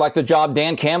 I actually like the job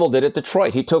Dan Campbell did at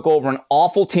Detroit. He took over an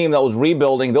awful team that was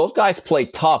rebuilding. Those guys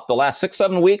played tough. The last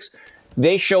 6-7 weeks,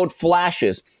 they showed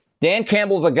flashes. Dan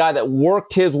Campbell's a guy that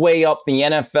worked his way up the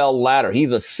NFL ladder.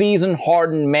 He's a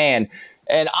season-hardened man.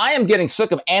 And I am getting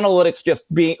sick of analytics just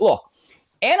being, look,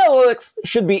 analytics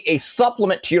should be a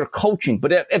supplement to your coaching.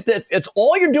 But if it's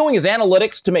all you're doing is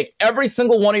analytics to make every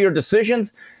single one of your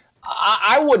decisions,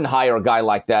 I wouldn't hire a guy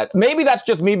like that. Maybe that's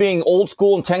just me being old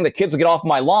school and telling the kids to get off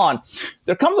my lawn.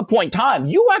 There comes a point in time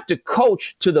you have to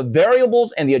coach to the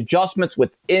variables and the adjustments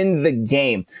within the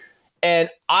game.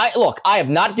 And I have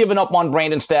not given up on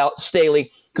Brandon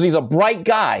Staley because he's a bright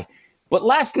guy. But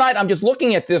last night I'm just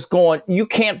looking at this going, you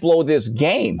can't blow this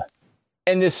game.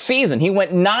 And this season, he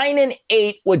went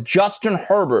 9-8 with Justin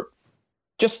Herbert.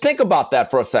 Just think about that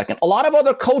for a second. A lot of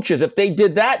other coaches, if they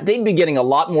did that, they'd be getting a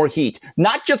lot more heat.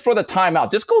 Not just for the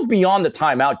timeout. This goes beyond the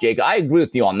timeout, Jake. I agree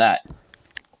with you on that.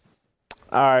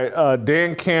 All right.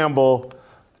 Dan Campbell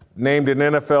named an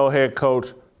NFL head coach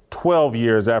 12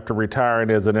 years after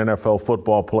retiring as an NFL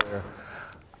football player.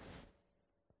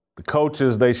 The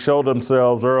coaches, they show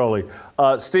themselves early.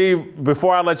 Steve,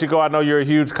 before I let you go, I know you're a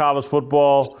huge college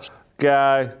football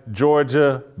guy.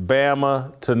 Georgia,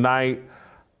 Bama tonight.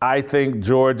 I think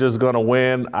Georgia's going to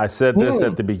win. I said this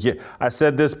at the beginning. I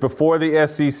said this before the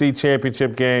SEC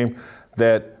championship game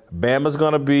that Bama's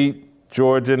going to beat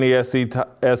Georgia in the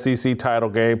SEC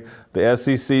title game. The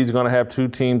SEC is going to have two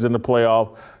teams in the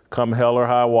playoff come hell or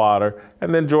high water.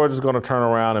 And then Georgia's going to turn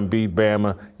around and beat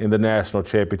Bama in the national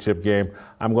championship game.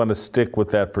 I'm going to stick with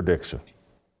that prediction.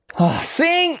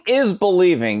 Seeing is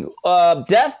believing.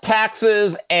 Death,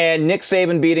 taxes, and Nick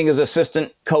Saban beating his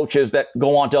assistant coaches that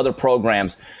go on to other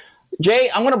programs. Jay,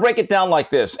 I'm going to break it down like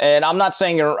this, and I'm not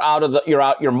saying you're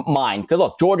out your mind. Because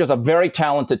look, Georgia's a very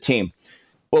talented team,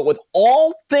 but with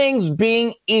all things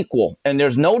being equal, and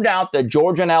there's no doubt that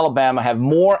Georgia and Alabama have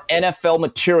more NFL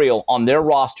material on their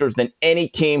rosters than any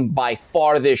team by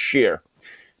far this year.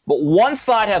 But one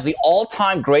side has the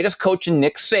all-time greatest coach in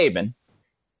Nick Saban,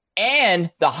 and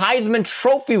the Heisman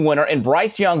Trophy winner in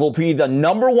Bryce Young will be the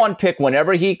number one pick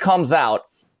whenever he comes out.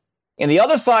 And the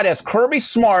other side has Kirby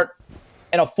Smart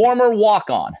and a former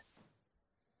walk-on.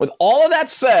 With all of that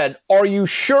said, are you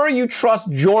sure you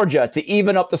trust Georgia to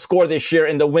even up the score this year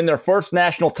and to win their first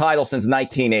national title since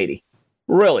 1980?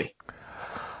 Really?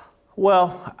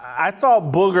 Well, I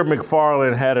thought Booger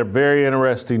McFarland had a very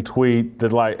interesting tweet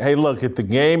that hey, look, if the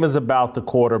game is about the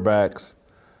quarterbacks,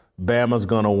 Bama's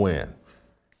going to win.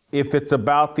 If it's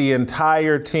about the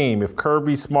entire team, if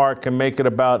Kirby Smart can make it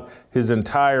about his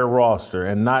entire roster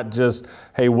and not just,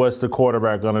 hey, what's the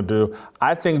quarterback going to do?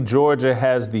 I think Georgia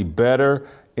has the better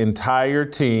entire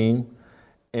team,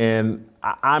 and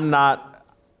I'm not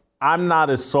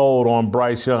as sold on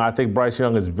Bryce Young. I think Bryce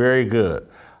Young is very good.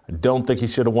 I don't think he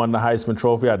should have won the Heisman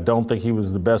Trophy. I don't think he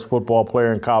was the best football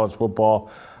player in college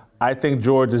football. I think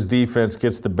Georgia's defense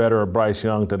gets the better of Bryce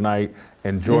Young tonight,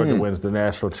 and Georgia wins the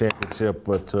national championship.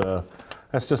 But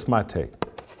that's just my take.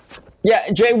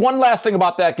 Yeah, Jay, one last thing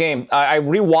about that game. I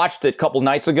rewatched it a couple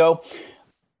nights ago.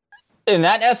 In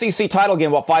that SEC title game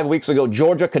about 5 weeks ago,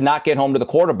 Georgia could not get home to the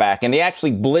quarterback, and they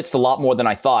actually blitzed a lot more than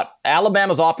I thought.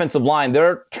 Alabama's offensive line,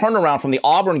 their turnaround from the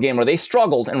Auburn game where they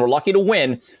struggled and were lucky to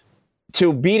win,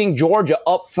 to beating Georgia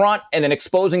up front and then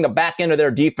exposing the back end of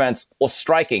their defense was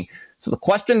striking. So the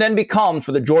question then becomes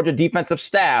for the Georgia defensive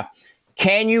staff,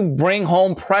 can you bring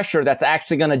home pressure that's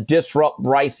actually going to disrupt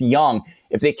Bryce Young?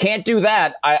 If they can't do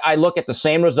that, I look at the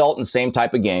same result and same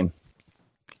type of game.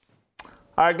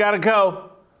 All right, got to go.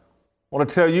 I want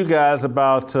to tell you guys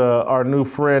about our new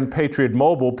friend, Patriot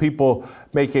Mobile. People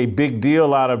make a big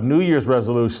deal out of New Year's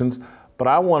resolutions, but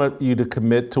I want you to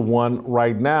commit to one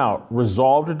right now.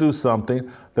 Resolve to do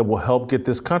something that will help get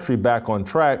this country back on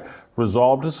track.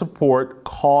 Resolve to support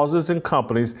causes and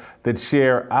companies that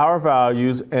share our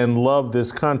values and love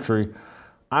this country.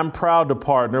 I'm proud to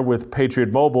partner with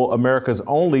Patriot Mobile, America's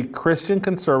only Christian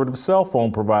conservative cell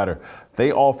phone provider.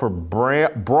 They offer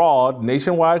broad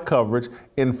nationwide coverage.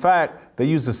 In fact, they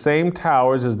use the same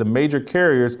towers as the major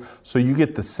carriers, so you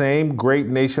get the same great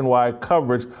nationwide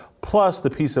coverage, plus the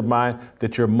peace of mind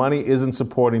that your money isn't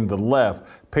supporting the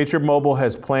left. Patriot Mobile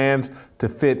has plans to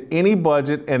fit any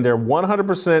budget, and their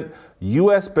 100%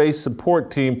 U.S.-based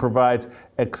support team provides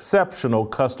exceptional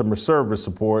customer service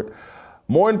support.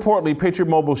 More importantly, Patriot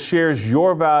Mobile shares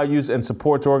your values and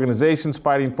supports organizations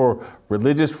fighting for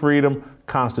religious freedom,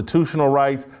 constitutional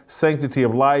rights, sanctity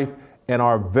of life, and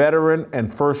our veteran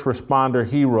and first responder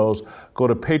heroes. Go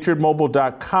to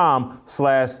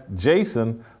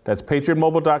patriotmobile.com/Jason. That's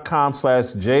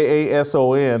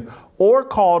patriotmobile.com/JASON, or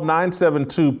call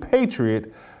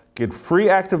 972-PATRIOT. Get free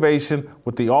activation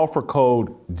with the offer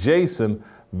code JASON.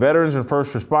 Veterans and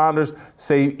first responders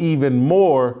save even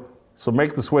more. So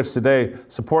make the switch today.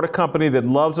 Support a company that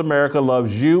loves America,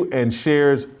 loves you, and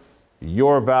shares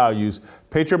your values.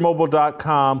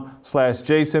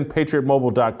 PatriotMobile.com/Jason,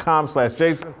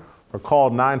 PatriotMobile.com/Jason, or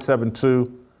call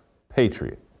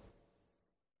 972-PATRIOT.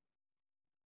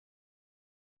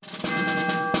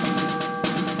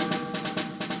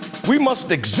 We must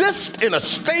exist in a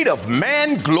state of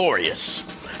man glorious,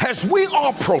 as we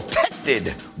are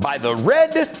protected by the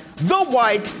red, the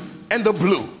white, and the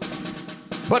blue.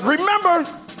 But remember,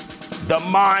 the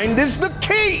mind is the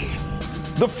key.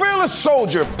 The fearless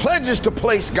soldier pledges to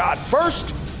place God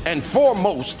first and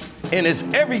foremost in his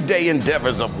everyday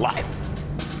endeavors of life.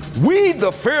 We,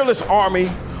 the fearless army,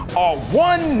 are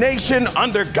one nation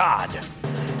under God,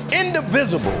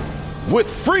 indivisible, with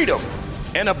freedom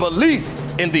and a belief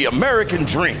in the American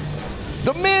dream.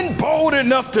 The men bold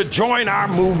enough to join our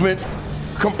movement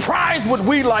comprise what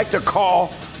we like to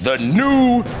call the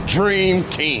New Dream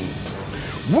Team.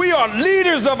 We are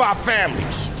leaders of our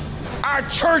families, our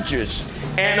churches,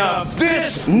 and of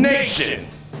this nation.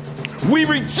 We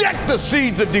reject the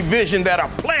seeds of division that are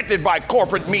planted by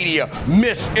corporate media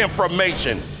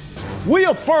misinformation. We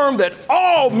affirm that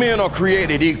all men are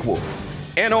created equal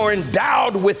and are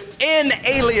endowed with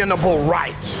inalienable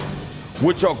rights,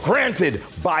 which are granted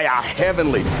by our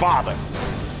Heavenly Father.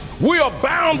 We are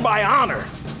bound by honor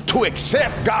to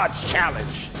accept God's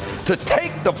challenge, to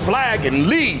take the flag and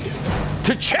lead,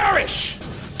 to cherish,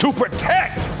 to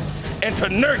protect, and to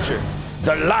nurture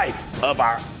the life of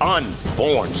our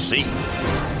unborn seed.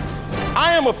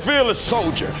 I am a fearless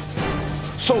soldier,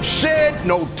 so shed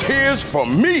no tears for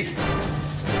me.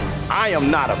 I am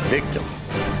not a victim.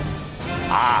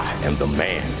 I am the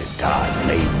man that God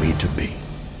made me to be.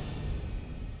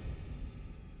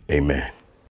 Amen.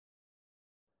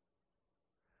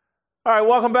 All right,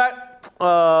 welcome back.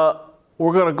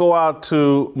 We're going to go out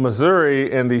to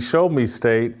Missouri in the Show Me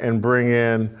State and bring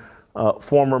in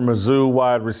former Mizzou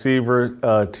wide receiver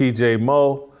TJ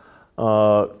Moe.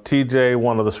 TJ,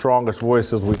 one of the strongest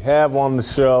voices we have on the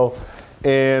show.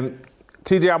 And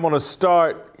TJ, I'm going to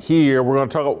start here. We're going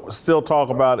to still talk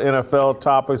about NFL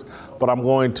topics, but I'm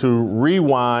going to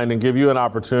rewind and give you an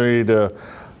opportunity to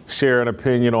share an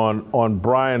opinion on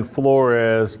Brian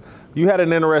Flores. You had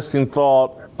an interesting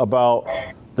thought about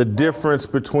the difference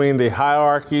between the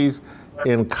hierarchies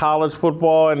in college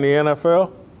football and the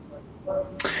NFL.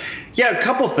 Yeah, a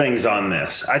couple things on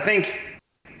this. I think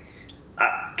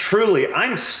truly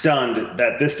I'm stunned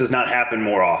that this does not happen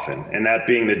more often, and that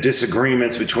being the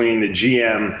disagreements between the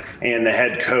GM and the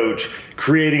head coach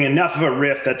creating enough of a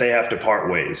rift that they have to part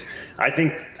ways. I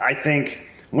think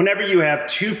whenever you have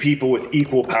two people with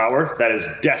equal power, that is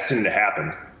destined to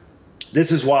happen.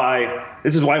 This is why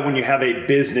when you have a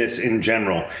business in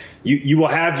general, you will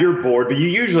have your board, but you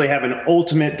usually have an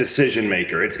ultimate decision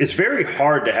maker. It's very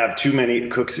hard to have too many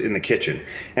cooks in the kitchen.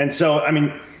 And so, I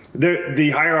mean, the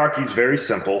hierarchy is very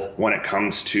simple when it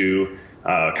comes to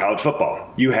college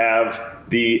football. You have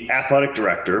the athletic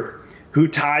director who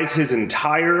ties his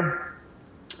entire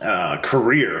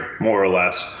career, more or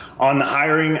less, on the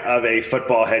hiring of a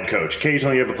football head coach.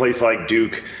 Occasionally you have a place like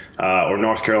Duke or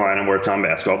North Carolina where it's on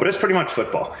basketball, but it's pretty much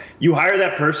football. You hire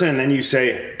that person and then you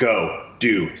say, go,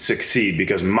 do, succeed,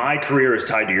 because my career is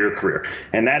tied to your career.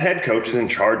 And that head coach is in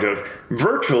charge of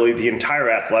virtually the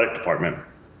entire athletic department.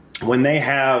 When they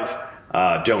have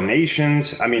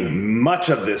donations, I mean, much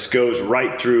of this goes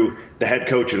right through the head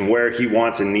coach and where he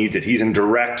wants and needs it. He's in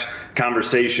direct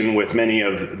conversation with many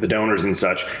of the donors and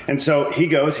such. And so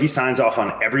he signs off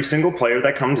on every single player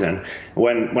that comes in.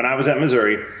 When I was at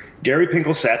Missouri, Gary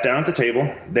Pinkel sat down at the table.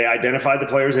 They identified the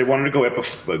players they wanted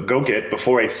to go get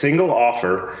before a single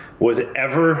offer was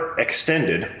ever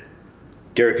extended.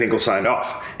 Gary Pinkel signed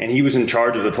off, and he was in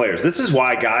charge of the players. This is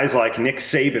why guys like Nick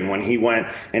Saban, when he went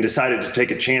and decided to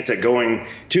take a chance at going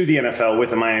to the NFL with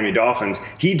the Miami Dolphins,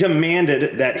 he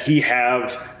demanded that he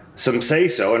have some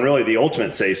say-so, and really the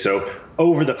ultimate say-so,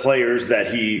 over the players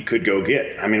that he could go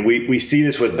get. I mean, we see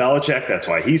this with Belichick. That's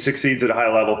why he succeeds at a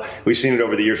high level. We've seen it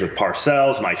over the years with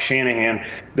Parcells, Mike Shanahan.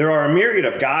 There are a myriad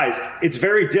of guys. It's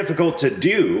very difficult to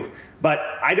do, but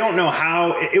I don't know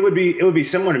how. It would be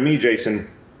similar to me, Jason,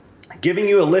 giving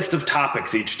you a list of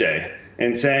topics each day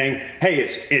and saying, hey,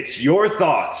 it's your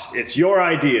thoughts, it's your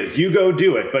ideas, you go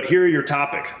do it, but here are your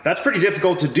topics. That's pretty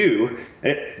difficult to do.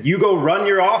 You go run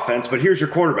your offense, but here's your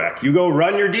quarterback. You go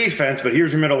run your defense, but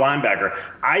here's your middle linebacker.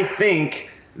 I think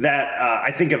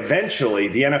eventually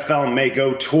the NFL may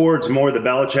go towards more the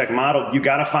Belichick model. You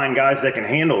got to find guys that can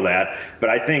handle that. But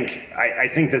I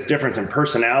think this difference in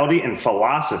personality and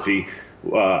philosophy,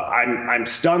 I'm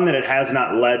stunned that it has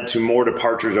not led to more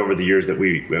departures over the years that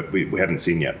we haven't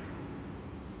seen yet.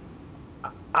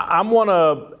 I want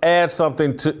to add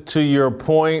something to your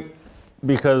point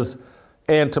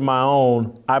and to my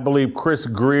own. I believe Chris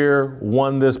Grier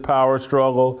won this power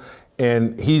struggle,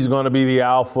 and he's going to be the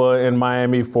alpha in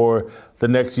Miami for the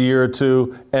next year or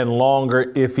two and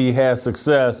longer if he has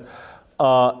success.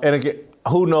 And again,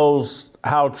 who knows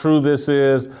how true this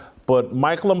is, but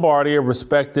Mike Lombardi, a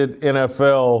respected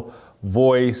NFL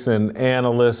voice and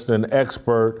analyst and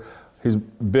expert, he's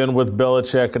been with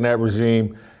Belichick and that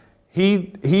regime.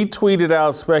 He tweeted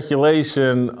out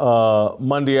speculation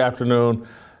Monday afternoon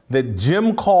that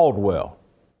Jim Caldwell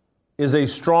is a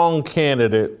strong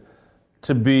candidate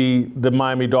to be the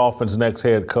Miami Dolphins' next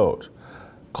head coach.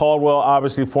 Caldwell,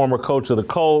 obviously former coach of the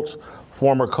Colts,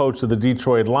 former coach of the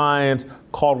Detroit Lions.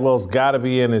 Caldwell's got to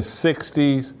be in his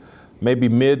 60s, maybe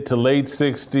mid to late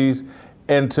 60s.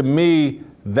 And to me,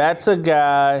 that's a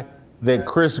guy that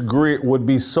Chris Grier would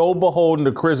be so beholden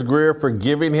to Chris Grier for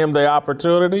giving him the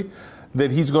opportunity that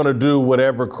he's going to do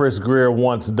whatever Chris Grier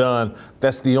wants done.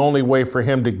 That's the only way for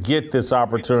him to get this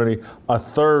opportunity, a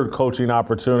third coaching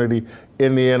opportunity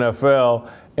in the NFL.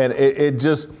 And it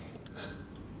just,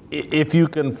 if you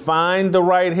can find the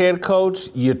right head coach,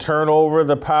 you turn over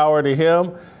the power to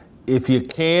him. If you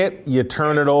can't, you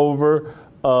turn it over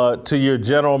to your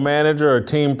general manager or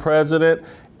team president.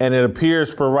 And it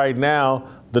appears for right now,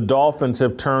 the Dolphins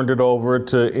have turned it over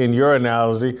to, in your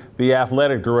analogy, the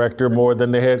athletic director more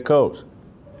than the head coach.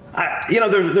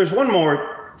 There's one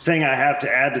more thing I have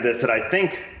to add to this that I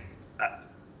think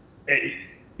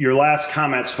your last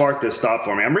comment sparked this thought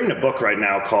for me. I'm reading a book right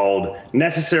now called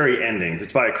Necessary Endings.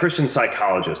 It's by a Christian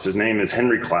psychologist. His name is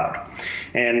Henry Cloud.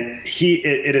 And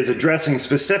it is addressing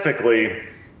specifically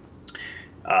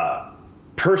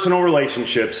personal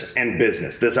relationships and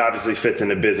business. This obviously fits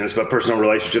into business, but personal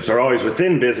relationships are always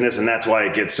within business, and that's why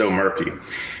it gets so murky.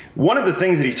 One of the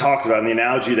things that he talks about in the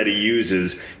analogy that he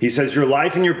uses, he says your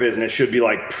life and your business should be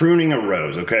like pruning a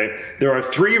rose, okay? There are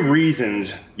 3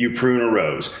 reasons you prune a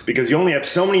rose, because you only have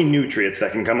so many nutrients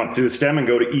that can come up through the stem and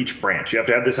go to each branch. You have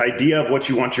to have this idea of what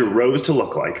you want your rose to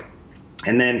look like.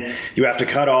 And then you have to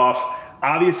cut off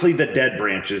obviously the dead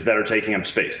branches that are taking up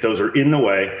space. Those are in the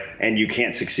way, and you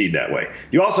can't succeed that way.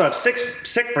 You also have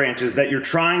sick branches that you're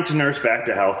trying to nurse back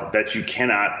to health that you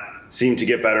cannot seem to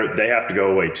get better. They have to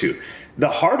go away too. The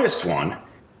hardest one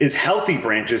is healthy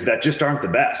branches that just aren't the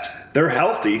best. They're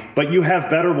healthy, but you have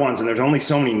better ones, and there's only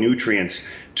so many nutrients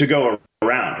to go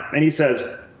around. And he says,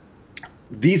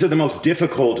 these are the most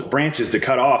difficult branches to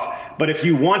cut off. But if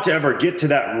you want to ever get to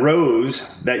that rose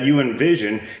that you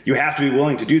envision, you have to be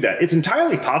willing to do that. It's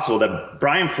entirely possible that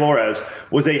Brian Flores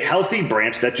was a healthy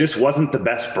branch that just wasn't the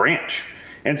best branch.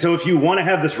 And so if you want to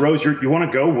have this rose, you want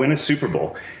to go win a Super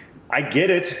Bowl. I get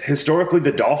it. Historically,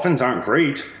 the Dolphins aren't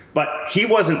great, but he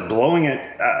wasn't blowing it.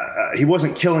 He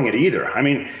wasn't killing it either. I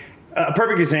mean, a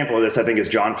perfect example of this, I think, is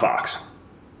John Fox.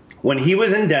 When he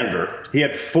was in Denver, he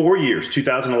had 4 years,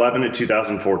 2011 and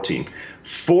 2014,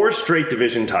 4 straight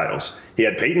division titles. He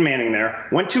had Peyton Manning there,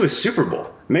 went to a Super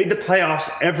Bowl, made the playoffs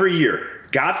every year,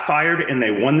 got fired, and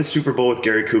they won the Super Bowl with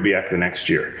Gary Kubiak the next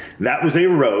year. That was a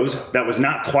rose that was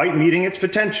not quite meeting its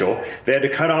potential. They had to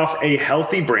cut off a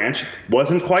healthy branch,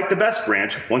 wasn't quite the best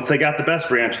branch. Once they got the best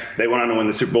branch, they went on to win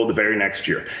the Super Bowl the very next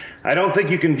year. I don't think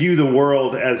you can view the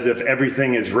world as if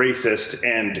everything is racist,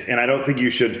 and I don't think you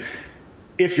should.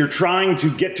 If you're trying to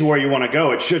get to where you want to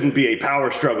go, it shouldn't be a power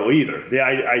struggle either. The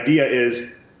idea is,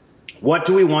 what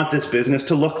do we want this business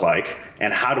to look like,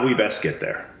 and how do we best get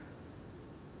there?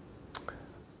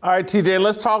 All right, TJ,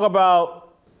 let's talk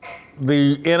about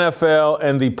the NFL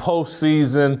and the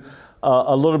postseason.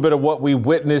 A little bit of what we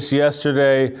witnessed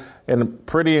yesterday, and a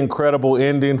pretty incredible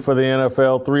ending for the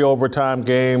NFL. 3 overtime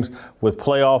games with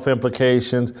playoff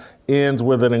implications, ends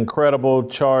with an incredible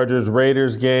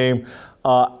Chargers-Raiders game.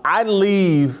 I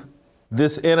leave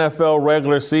this NFL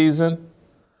regular season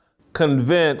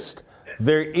convinced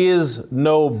there is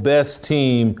no best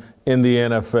team in the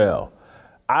NFL.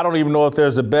 I don't even know if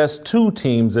there's the best 2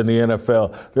 teams in the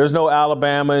NFL. There's no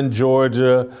Alabama and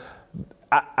Georgia.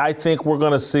 I think we're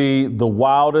going to see the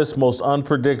wildest, most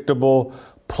unpredictable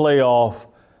playoff,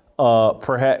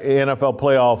 perhaps NFL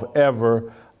playoff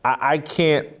ever. I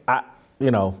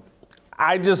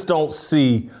I just don't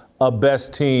see a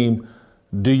best team.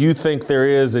 Do you think there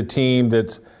is a team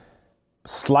that's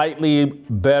slightly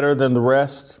better than the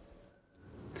rest?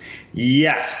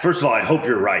 Yes. First of all, I hope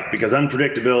you're right, because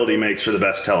unpredictability makes for the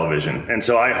best television. And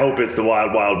so I hope it's the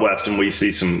wild, wild west and we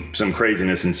see some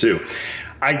craziness ensue.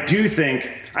 I do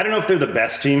think, I don't know if they're the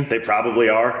best team. They probably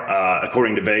are.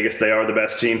 According to Vegas, they are the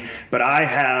best team. But I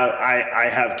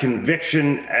have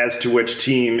conviction as to which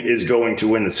team is going to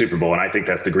win the Super Bowl, and I think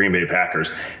that's the Green Bay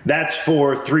Packers. That's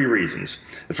for 3 reasons.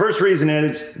 The first reason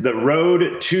is the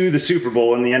road to the Super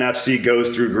Bowl in the NFC goes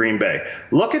through Green Bay.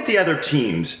 Look at the other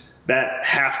teams that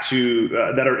have to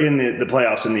that are in the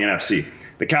playoffs in the NFC.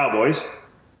 The Cowboys,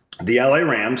 the LA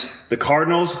Rams, the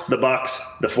Cardinals, the Bucks,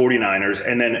 the 49ers,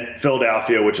 and then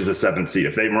Philadelphia, which is a 7th seed.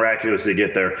 If they miraculously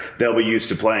get there, they'll be used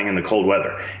to playing in the cold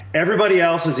weather. Everybody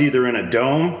else is either in a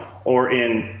dome or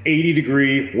in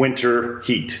 80-degree winter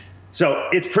heat. So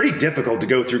it's pretty difficult to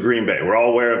go through Green Bay. We're all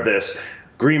aware of this.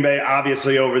 Green Bay,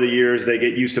 obviously, over the years, they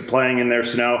get used to playing in their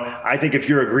snow. I think if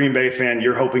you're a Green Bay fan,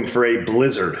 you're hoping for a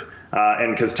blizzard.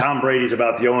 And because Tom Brady's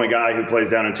about the only guy who plays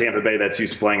down in Tampa Bay that's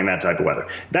used to playing in that type of weather.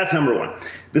 That's number one.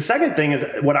 The second thing is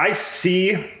what I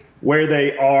see where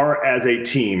they are as a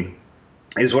team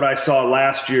is what I saw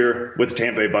last year with the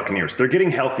Tampa Bay Buccaneers. They're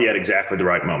getting healthy at exactly the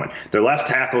right moment. Their left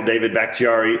tackle, David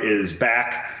Bakhtiari, is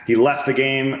back. He left the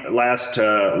game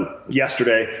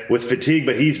yesterday with fatigue,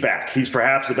 but he's back. He's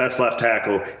perhaps the best left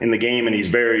tackle in the game, and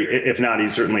if not,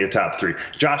 he's certainly a top 3.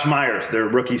 Josh Myers, their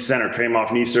rookie center, came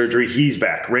off knee surgery. He's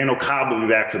back. Randall Cobb will be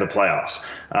back for the playoffs.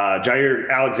 Jair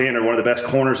Alexander, one of the best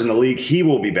corners in the league, he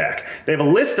will be back. They have a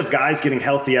list of guys getting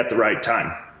healthy at the right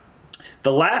time.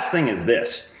 The last thing is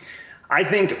this. I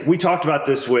think we talked about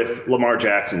this with Lamar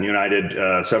Jackson, you and I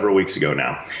did several weeks ago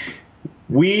now.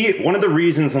 One of the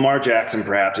reasons Lamar Jackson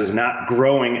perhaps is not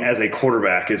growing as a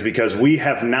quarterback is because we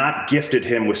have not gifted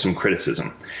him with some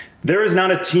criticism. There is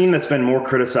not a team that's been more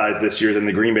criticized this year than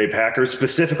the Green Bay Packers,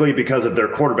 specifically because of their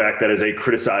quarterback that is a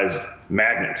criticized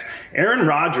magnet. Aaron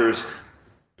Rodgers,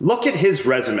 look at his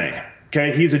resume.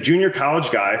 Okay, he's a junior college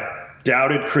guy.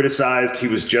 Doubted, criticized. He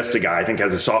was just a guy. I think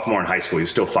as a sophomore in high school, he was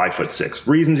still 5'6".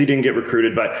 Reasons he didn't get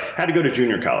recruited, but had to go to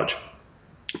junior college.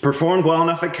 Performed well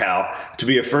enough at Cal to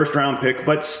be a first-round pick,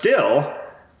 but still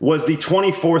was the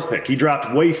 24th pick. He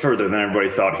dropped way further than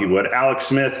everybody thought he would. Alex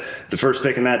Smith, the first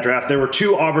pick in that draft. There were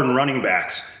 2 Auburn running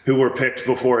backs who were picked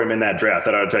before him in that draft.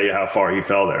 That ought to tell you how far he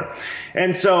fell there.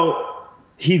 And so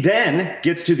he then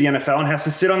gets to the NFL and has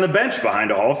to sit on the bench behind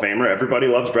a Hall of Famer. Everybody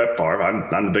loves Brett Favre.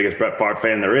 I'm the biggest Brett Favre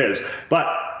fan there is. But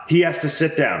he has to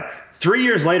sit down. 3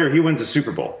 years later, he wins a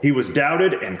Super Bowl. He was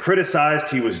doubted and criticized.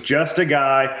 He was just a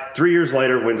guy. 3 years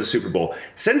later, wins a Super Bowl.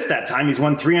 Since that time, he's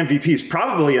won 3 MVPs,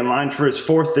 probably in line for his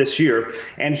 4th this year.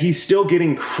 And he's still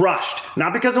getting crushed,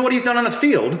 not because of what he's done on the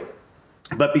field,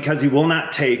 but because he will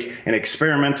not take an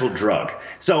experimental drug.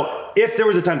 So if there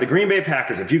was a time, the Green Bay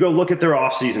Packers, if you go look at their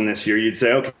offseason this year, you'd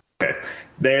say, okay,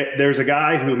 there's a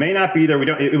guy who may not be there.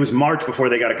 It was March before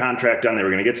they got a contract done. They were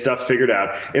going to get stuff figured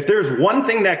out. If there's one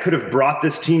thing that could have brought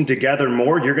this team together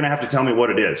more, you're going to have to tell me what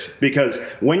it is. Because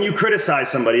when you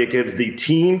criticize somebody, it gives the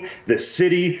team, the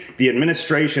city, the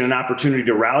administration an opportunity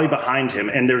to rally behind him.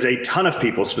 And there's a ton of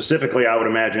people, specifically, I would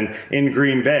imagine, in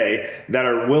Green Bay that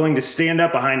are willing to stand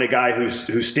up behind a guy who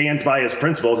stands by his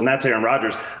principles, and that's Aaron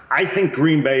Rodgers. I think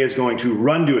Green Bay is going to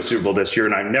run to a Super Bowl this year,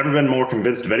 and I've never been more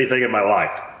convinced of anything in my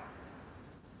life.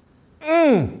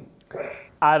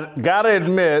 I gotta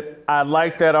admit, I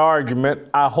like that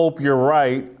argument. I hope you're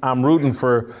right. I'm rooting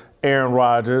for Aaron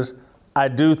Rodgers. I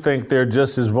do think they're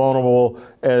just as vulnerable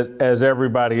as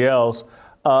everybody else.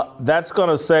 That's going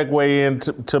to segue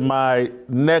into my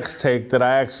next take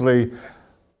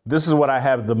this is what I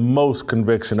have the most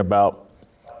conviction about.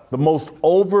 The most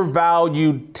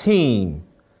overvalued team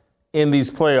in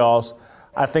these playoffs.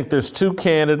 I think there's 2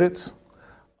 candidates.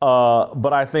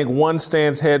 But I think one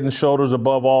stands head and shoulders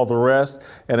above all the rest,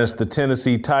 and it's the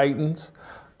Tennessee Titans,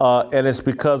 and it's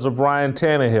because of Ryan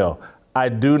Tannehill. I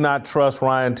do not trust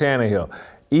Ryan Tannehill.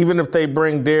 Even if they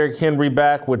bring Derrick Henry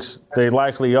back, which they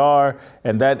likely are,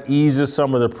 and that eases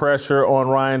some of the pressure on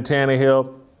Ryan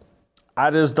Tannehill,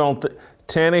 I just don't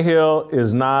Tannehill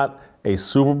is not a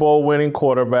Super Bowl winning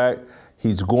quarterback.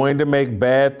 He's going to make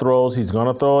bad throws. He's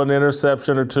going to throw an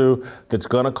interception or 2 that's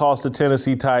going to cost the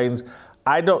Tennessee Titans.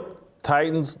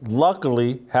 Titans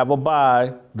luckily have a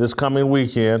bye this coming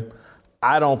weekend.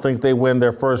 I don't think they win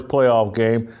their first playoff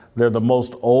game. They're the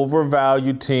most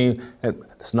overvalued team. And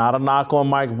it's not a knock on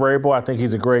Mike Vrabel. I think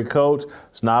he's a great coach.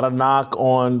 It's not a knock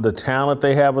on the talent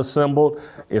they have assembled.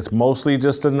 It's mostly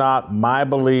just a knock, my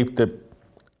belief that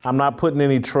I'm not putting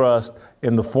any trust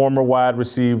in the former wide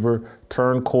receiver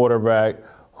turned quarterback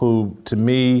who to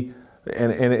me,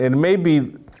 and it may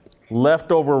be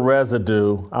leftover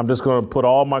residue. I'm just going to put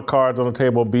all my cards on the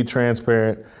table and be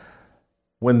transparent.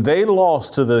 When they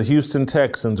lost to the Houston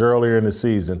Texans earlier in the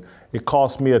season, it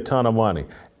cost me a ton of money.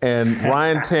 And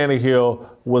Ryan Tannehill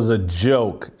was a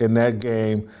joke in that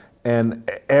game. And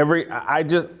I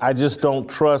just don't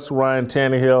trust Ryan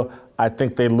Tannehill. I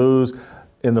think they lose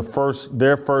in their first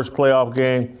playoff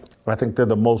game. I think they're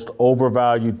the most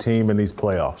overvalued team in these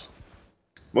playoffs.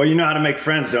 Well, you know how to make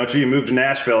friends, don't you? You move to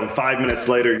Nashville, and 5 minutes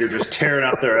later, you're just tearing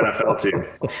up their NFL team.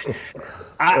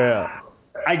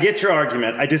 I get your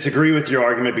argument. I disagree with your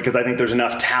argument because I think there's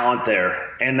enough talent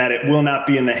there and that it will not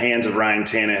be in the hands of Ryan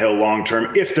Tannehill long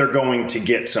term if they're going to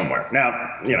get somewhere.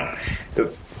 Now,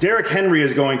 Derrick Henry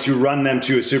is going to run them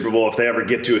to a Super Bowl if they ever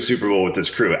get to a Super Bowl with this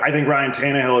crew. I think Ryan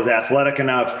Tannehill is athletic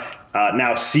enough,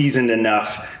 now seasoned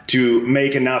enough to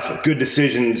make enough good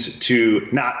decisions to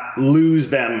not lose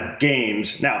them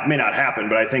games. Now, it may not happen,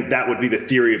 but I think that would be the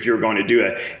theory if you were going to do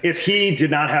that. If he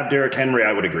did not have Derrick Henry,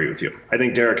 I would agree with you. I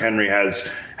think Derrick Henry has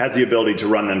the ability to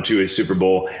run them to a Super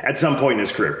Bowl at some point in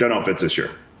his career. Don't know if it's this year.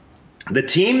 The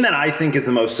team that I think is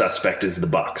the most suspect is the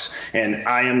Bucs, and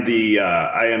I am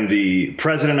the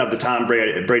president of the Tom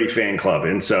Brady fan club,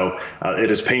 and so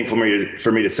it is painful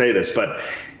for me to say this, but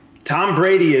Tom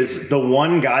Brady is the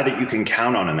one guy that you can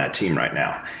count on in that team right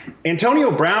now. Antonio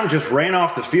Brown just ran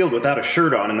off the field without a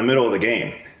shirt on in the middle of the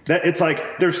game. It's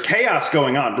like there's chaos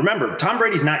going on. Remember, Tom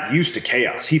Brady's not used to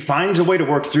chaos. He finds a way to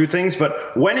work through things.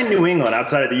 But when in New England,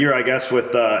 outside of the year, I guess,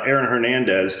 with Aaron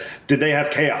Hernandez, did they have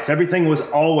chaos? Everything was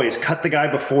always cut the guy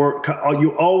before.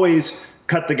 You always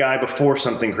cut the guy before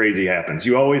something crazy happens.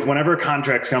 You always, whenever a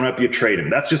contract's coming up, you trade him.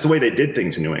 That's just the way they did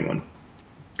things in New England.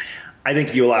 I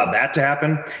think you allowed that to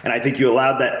happen, and I think you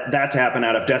allowed that to happen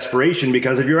out of desperation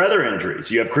because of your other injuries.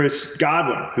 You have Chris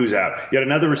Godwin, who's out. You had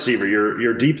another receiver,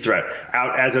 your deep threat,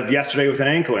 out as of yesterday with an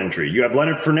ankle injury. You have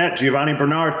Leonard Fournette, Giovanni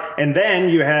Bernard, and then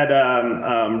you had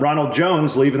Ronald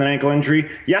Jones leave with an ankle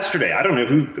injury yesterday. I don't know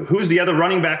who's the other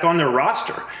running back on their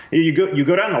roster. You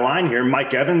go down the line here.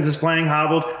 Mike Evans is playing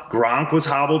hobbled. Gronk was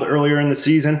hobbled earlier in the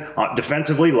season.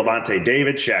 Defensively, Levante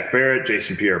David, Shaq Barrett,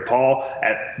 Jason Pierre-Paul,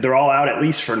 they're all out at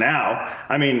least for now.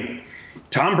 I mean,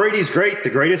 Tom Brady's great, the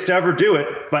greatest to ever do it,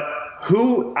 but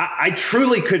I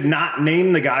truly could not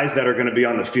name the guys that are going to be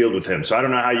on the field with him. So I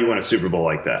don't know how you win a Super Bowl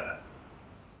like that.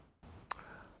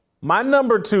 My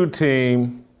number 2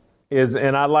 team is,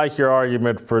 and I like your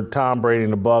argument for Tom Brady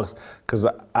and the Bucs because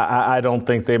I don't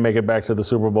think they make it back to the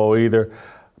Super Bowl either,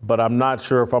 but I'm not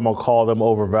sure if I'm going to call them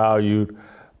overvalued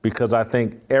because I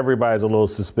think everybody's a little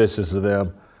suspicious of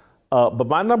them. But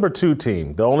my number 2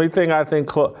 team, the only thing I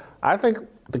think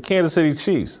the Kansas City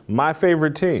Chiefs, my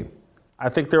favorite team. I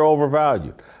think they're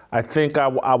overvalued. I think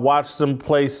I watched them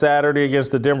play Saturday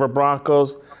against the Denver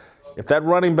Broncos. If that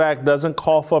running back doesn't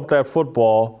cough up that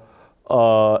football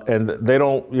and they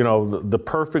don't, the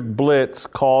perfect blitz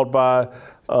called by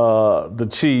the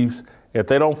Chiefs, if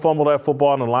they don't fumble that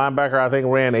football and the linebacker, I think,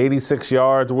 ran 86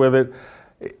 yards with it,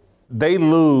 they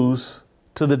lose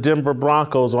to the Denver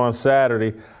Broncos on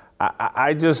Saturday.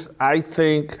 I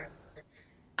think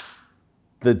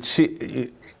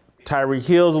Tyreek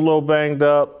Hill's a little banged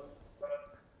up.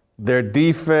 Their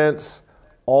defense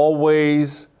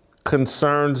always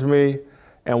concerns me.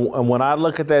 And when I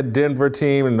look at that Denver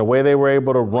team and the way they were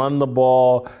able to run the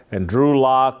ball, and Drew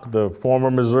Lock, the former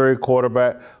Missouri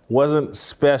quarterback, wasn't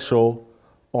special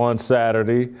on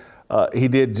Saturday. He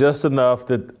did just enough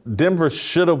that Denver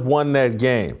should have won that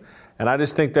game. And I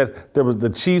just think that the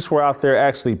Chiefs were out there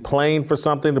actually playing for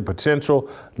something, the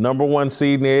potential number 1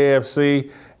 seed in the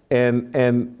AFC,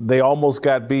 and they almost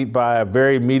got beat by a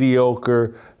very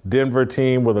mediocre Denver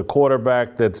team with a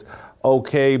quarterback that's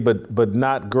okay but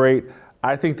not great.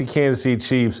 I think the Kansas City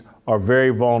Chiefs are very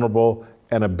vulnerable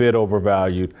and a bit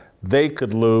overvalued. They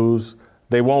could lose.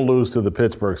 They won't lose to the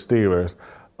Pittsburgh Steelers,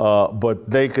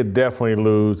 but they could definitely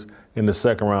lose in the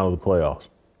second round of the playoffs.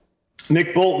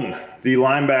 Nick Bolton, the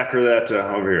linebacker that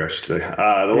over here, I should say,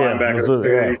 linebacker,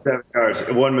 Mizzou, 87 yards,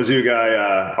 one Mizzou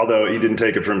guy, although he didn't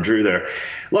take it from Drew there.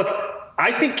 Look,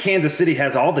 I think Kansas City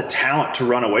has all the talent to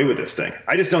run away with this thing.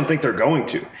 I just don't think they're going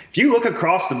to. If you look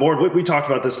across the board, we talked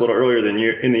about this a little earlier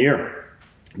in the year.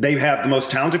 They have the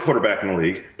most talented quarterback in the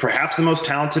league, perhaps the most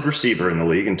talented receiver in the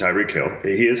league in Tyreek Hill.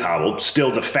 He is hobbled, still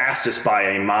the fastest by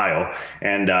a mile.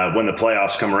 And when the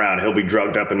playoffs come around, he'll be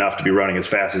drugged up enough to be running as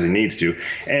fast as he needs to.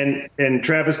 And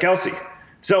Travis Kelce.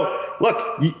 So,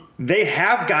 look, they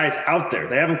have guys out there.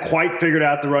 They haven't quite figured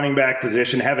out the running back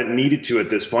position, haven't needed to at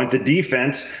this point. The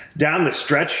defense down the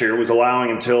stretch here was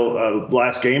allowing, until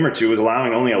last game or two, was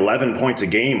allowing only 11 points a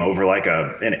game over like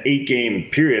an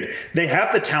 8-game period. They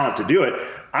have the talent to do it.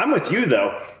 I'm with you,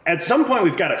 though. At some point,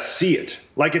 we've got to see it.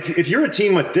 Like, if you're a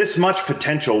team with this much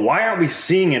potential, why aren't we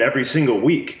seeing it every single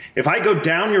week? If I go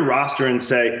down your roster and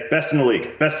say, best in the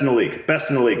league, best in the league, best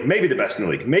in the league, maybe the best in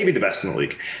the league, maybe the best in the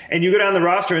league, and you go down the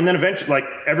roster and then eventually, like,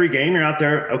 every game you're out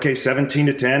there, okay,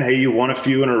 17-10, hey, you won a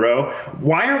few in a row.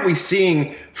 Why aren't we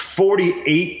seeing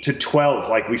 48-12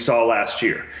 like we saw last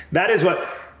year? That is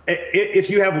what, if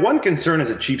you have one concern as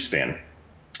a Chiefs fan,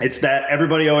 it's that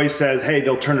everybody always says, hey,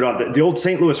 they'll turn it on. The old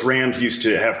St. Louis Rams used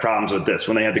to have problems with this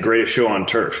when they had the greatest show on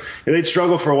turf. They'd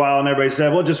struggle for a while, and everybody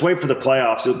said, well, just wait for the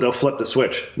playoffs. They'll flip the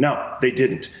switch. No, they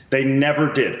didn't. They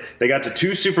never did. They got to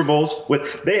 2 Super Bowls.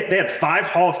 They had 5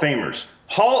 Hall of Famers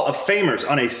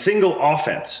on a single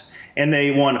offense, and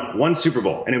they won 1 Super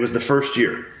Bowl, and it was the first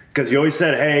year. Because you always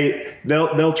said, hey,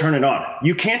 they'll turn it on.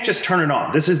 You can't just turn it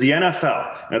on. This is the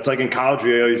NFL. And it's like in college,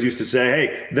 we always used to say,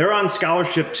 hey, they're on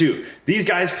scholarship too. These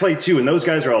guys play too, and those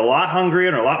guys are a lot hungrier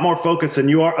and a lot more focused than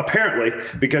you are, apparently,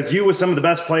 because you, with some of the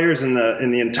best players in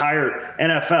the entire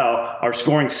NFL, are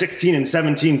scoring 16 and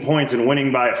 17 points and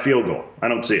winning by a field goal. I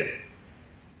don't see it.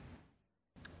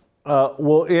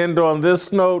 We'll end on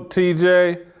this note,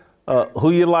 TJ.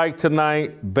 Who you like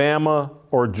tonight, Bama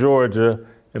or Georgia,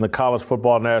 in the college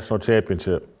football national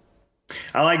championship?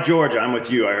 I like Georgia. I'm with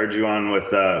you. I heard you on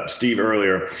with Steve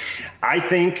earlier. I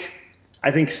think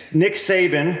Nick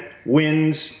Saban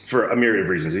wins for a myriad of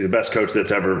reasons. He's the best coach that's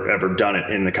ever done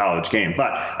it in the college game.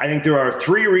 But I think there are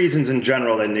 3 reasons in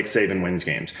general that Nick Saban wins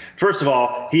games. First of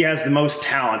all, he has the most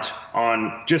talent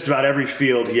on just about every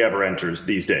field he ever enters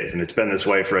these days, and it's been this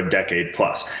way for a decade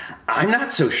plus. I'm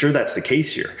not so sure that's the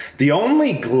case here. The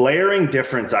only glaring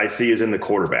difference I see is in the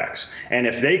quarterbacks. And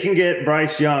if they can get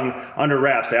Bryce Young under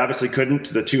wraps, they obviously couldn't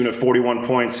to the tune of 41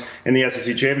 points in the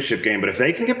SEC championship game, but if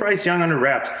they can get Bryce Young under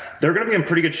wraps, they're going to be in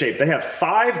pretty good shape. They have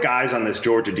 5 guys on this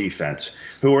Georgia defense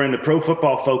who are in the Pro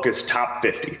Football Focus top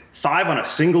 50. 5 on a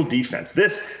single defense.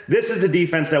 This is a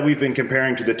defense that we've been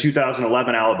comparing to the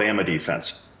 2011 Alabama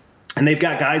defense. And they've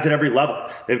got guys at every level.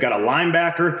 They've got a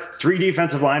linebacker, 3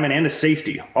 defensive linemen, and a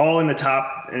safety, all in the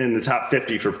top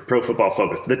 50 for Pro Football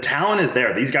Focus. The talent is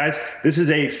there. These guys,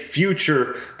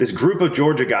 this group of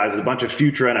Georgia guys is a bunch of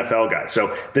future NFL guys.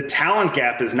 So the talent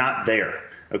gap is not there.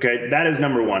 Okay, that is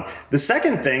number one. The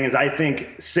second thing is I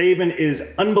think Saban is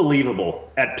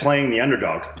unbelievable at playing the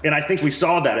underdog. And I think we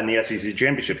saw that in the SEC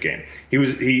championship game.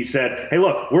 He said, hey,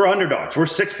 look, we're underdogs. We're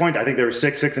 6-point. I think there were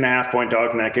 6.5 point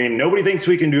dogs in that game. Nobody thinks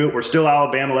we can do it. We're still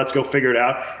Alabama. Let's go figure it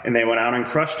out. And they went out and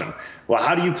crushed them. Well,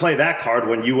 how do you play that card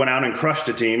when you went out and crushed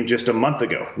a team just a month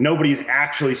ago? Nobody's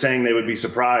actually saying they would be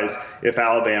surprised if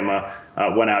Alabama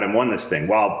went out and won this thing.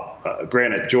 While,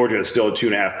 granted, Georgia is still a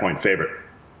 2.5 point favorite.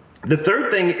 The third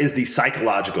thing is the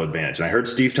psychological advantage. And I heard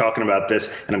Steve talking about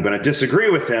this, and I'm going to disagree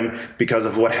with him because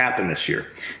of what happened this year.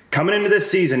 Coming into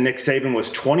this season, Nick Saban was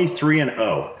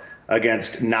 23-0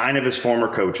 against 9 of his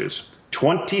former coaches.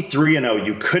 23-0.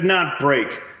 You could not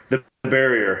break the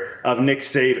barrier of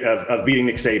beating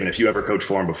Nick Saban if you ever coached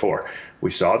for him before.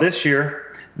 We saw this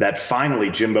year that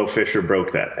finally Jimbo Fisher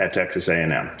broke that at Texas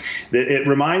A&M. It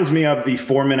reminds me of the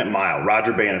 4-minute mile.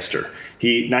 Roger Bannister.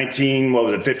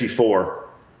 54.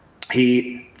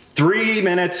 He 3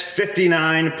 minutes,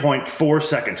 59.4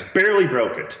 seconds, barely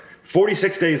broke it.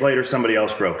 46 days later, somebody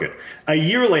else broke it. A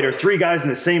year later, 3 guys in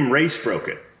the same race broke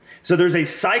it. So there's a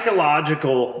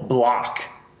psychological block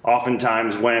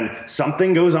oftentimes when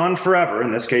something goes on forever.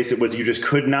 In this case, it was you just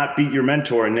could not beat your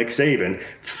mentor, Nick Saban.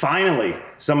 Finally,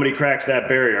 somebody cracks that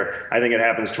barrier. I think it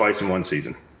happens twice in one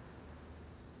season.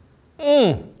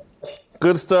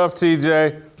 Good stuff,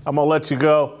 TJ. I'm going to let you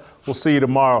go. We'll see you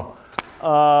tomorrow.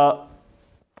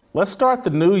 Let's start the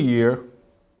new year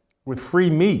with free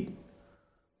meat.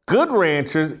 Good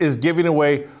Ranchers is giving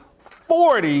away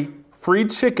 40 free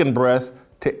chicken breasts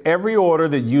to every order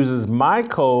that uses my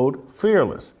code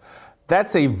FEARLESS.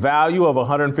 That's a value of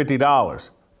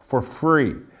 $150 for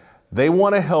free. They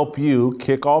want to help you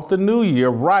kick off the new year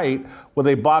right with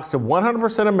a box of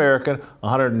 100% American,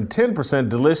 110%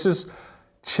 delicious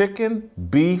chicken,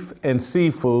 beef, and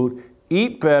seafood.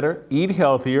 Eat better, eat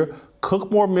healthier, cook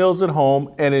more meals at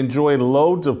home, and enjoy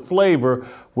loads of flavor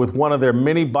with one of their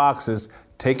many boxes.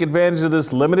 Take advantage of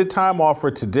this limited time offer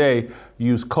today.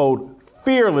 Use code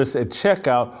FEARLESS at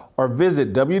checkout or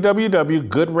visit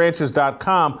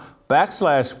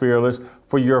www.goodranchers.com/fearless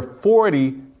for your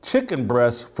 40 chicken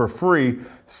breasts for free.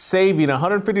 Saving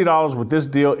 $150 with this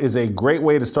deal is a great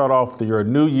way to start off your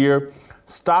new year.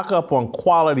 Stock up on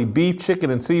quality beef, chicken,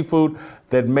 and seafood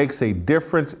that makes a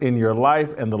difference in your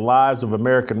life and the lives of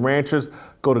American ranchers.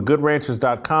 Go to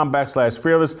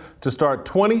goodranchers.com/fearless to start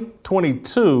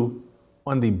 2022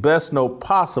 on the best note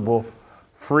possible.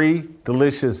 Free,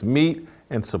 delicious meat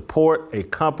and support a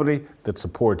company that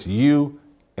supports you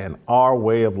and our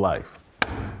way of life.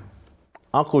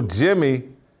 Uncle Jimmy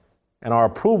and our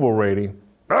approval rating,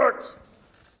 nerds.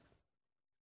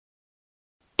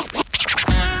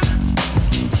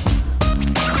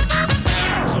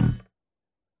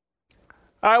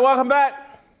 All right, welcome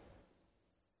back.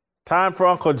 Time for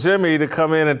Uncle Jimmy to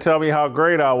come in and tell me how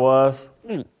great I was.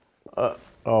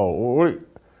 What you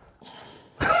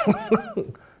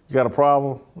got a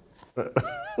problem?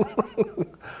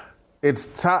 It's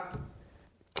time.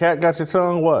 Cat got your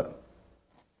tongue? What?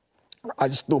 I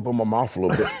just threw up in my mouth a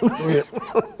little bit. Go ahead.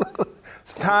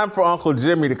 It's time for Uncle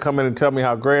Jimmy to come in and tell me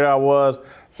how great I was,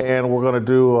 and we're going to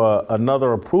do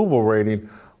another approval rating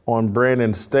on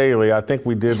Brandon Staley. I think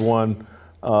we did one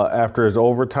after his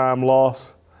overtime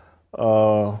loss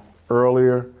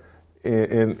earlier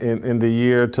in the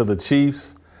year to the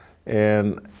Chiefs,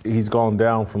 and he's gone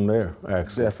down from there,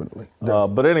 actually. Definitely.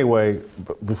 But anyway,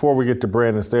 before we get to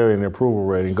Brandon Staley and the approval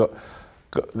rating,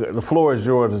 the floor is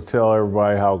yours to tell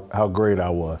everybody how great I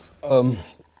was.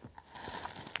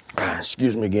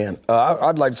 Excuse me again.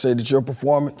 I'd like to say that your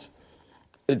performance,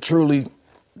 it truly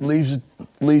leaves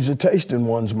a taste in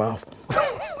one's mouth.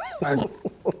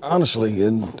 Honestly,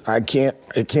 and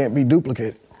it can't be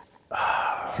duplicated.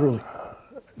 Truly.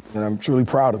 And I'm truly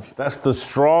proud of you. That's the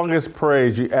strongest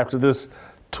praise after this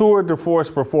tour de force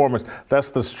performance. That's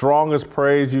the strongest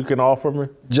praise you can offer me?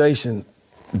 Jason,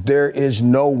 there is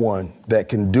no one that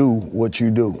can do what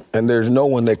you do. And there's no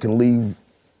one that can leave,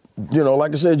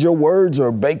 like I said, your words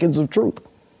are bacons of truth.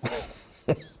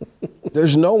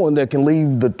 There's no one that can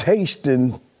leave the taste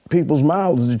in people's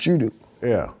mouths that you do.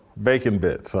 Yeah, bacon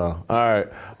bits, huh? All right.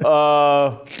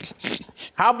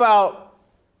 How about,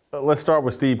 let's start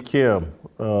with Steve Kim.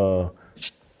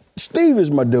 Steve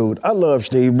is my dude. I love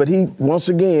Steve, but he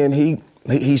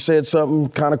said something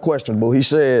kind of questionable. He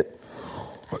said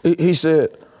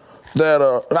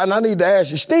that, and I need to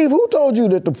ask you, Steve, who told you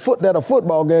that that a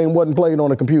football game wasn't played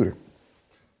on a computer?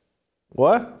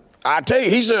 What? I tell you,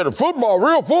 he said a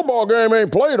real football game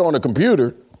ain't played on a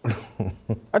computer.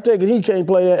 I take it he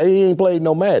ain't played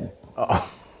no Madden.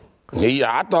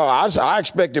 I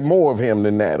expected more of him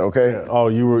than that, okay? Yeah. Oh,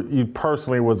 you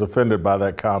personally was offended by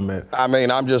that comment. I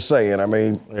mean, I'm just saying. I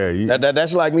mean,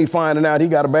 that's like me finding out he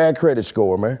got a bad credit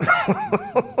score, man.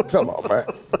 Come on, man.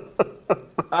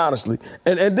 Honestly.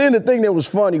 And then the thing that was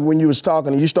funny when you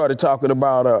started talking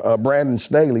about Brandon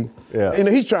Staley. Yeah.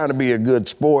 He's trying to be a good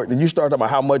sport, and you started talking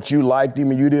about how much you liked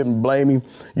him and you didn't blame him.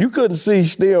 You couldn't see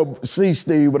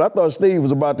Steve, but I thought Steve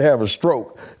was about to have a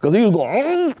stroke because he was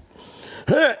going,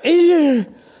 and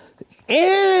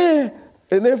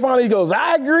then finally he goes,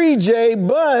 I agree, Jay,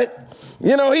 but,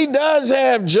 he does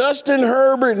have Justin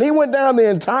Herbert, and he went down the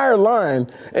entire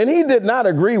line, and he did not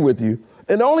agree with you.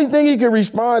 And the only thing he could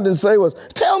respond and say was,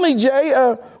 tell me, Jay,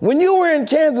 when you were in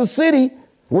Kansas City,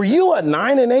 were you a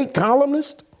 9-8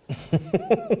 columnist?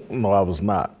 No, I was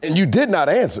not. And you did not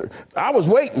answer. I was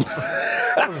waiting.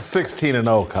 That was a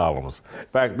 16-0 columnist.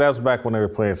 That was back when they were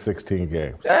playing 16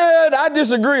 games. And I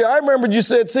disagree. I remember you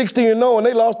said 16-0 and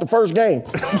they lost the first game.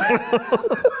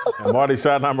 And Marty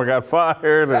Schottenheimer got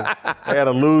fired and they had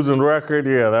a losing record.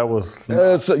 Yeah, that was.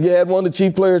 So you had one of the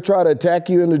chief players try to attack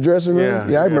you in the dressing room?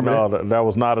 Yeah, I remember that. That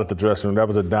was not at the dressing room. That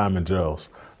was at Diamond Joe's.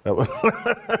 That was.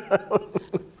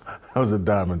 That was at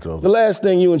Diamond Joe's. The last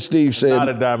thing you and Steve said. Not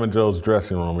at Diamond Joe's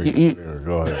dressing room.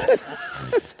 Go ahead.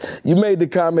 You made the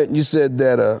comment and you said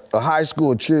that a high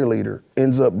school cheerleader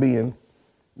ends up being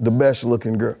the best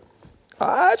looking girl.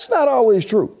 That's not always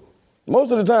true.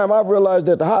 Most of the time I've realized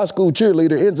that the high school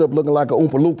cheerleader ends up looking like a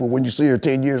Oompa Loompa when you see her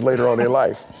 10 years later on in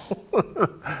life.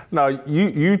 Now,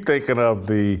 you thinking of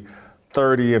the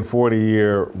 30 and 40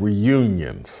 year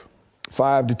reunions.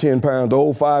 5 to 10 pounds, the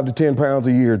old 5 to 10 pounds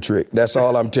a year trick. That's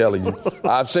all I'm telling you.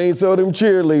 I've seen some of them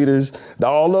cheerleaders,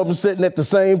 all of them sitting at the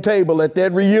same table at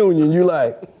that reunion. You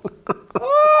like,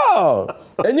 oh.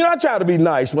 And I try to be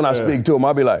nice when I speak to them.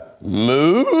 I'll be like,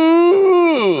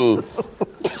 moo.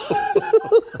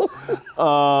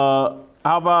 How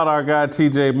about our guy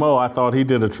TJ Moe? I thought he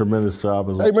did a tremendous job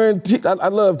as well. Hey man, I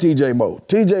love TJ Moe.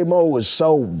 TJ Moe was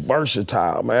so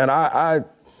versatile, man.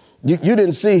 You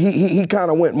didn't see, he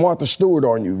kind of went Martha Stewart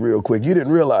on you real quick. You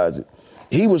didn't realize it.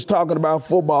 He was talking about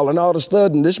football, and all of a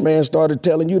sudden, this man started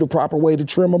telling you the proper way to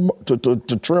trim a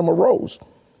rose.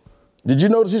 Did you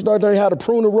notice he started telling you how to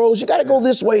prune a rose? You got to go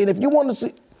this way, and if you want to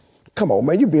see... Come on,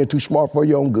 man, you're being too smart for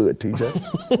your own good,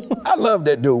 TJ. I love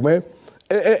that dude, man.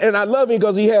 And I love him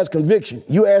because he has conviction.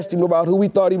 You asked him about who he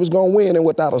thought he was going to win, and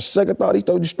without a second thought, he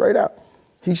told you straight out.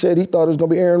 He said he thought it was going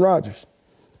to be Aaron Rodgers.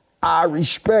 I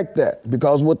respect that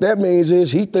because what that means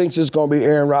is he thinks it's going to be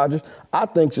Aaron Rodgers. I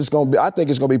think it's going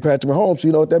to be Patrick Mahomes. So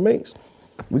you know what that means?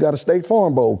 We got a State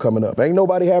Farm Bowl coming up. Ain't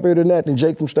nobody happier than that than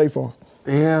Jake from State Farm.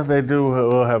 Yeah, they do.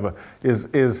 We'll have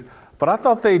but I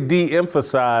thought they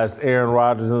de-emphasized Aaron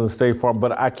Rodgers in the State Farm.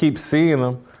 But I keep seeing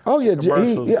them. Oh yeah,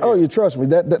 trust me.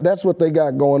 That's what they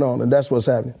got going on, and that's what's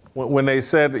happening. When they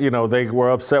said, they were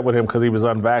upset with him because he was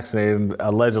unvaccinated, and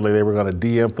allegedly they were going to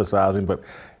de-emphasize him, but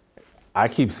I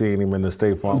keep seeing him in the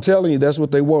State Farm. I'm telling you, that's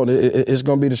what they want. It's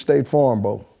going to be the State Farm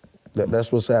Bowl.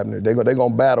 That's what's happening. They're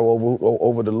going to battle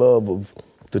over the love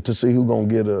to see who's going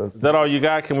to get a. Is that all you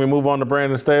got? Can we move on to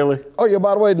Brandon Staley? Oh yeah.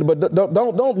 By the way, but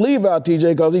don't leave out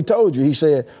TJ because he told you. He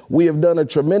said we have done a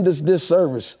tremendous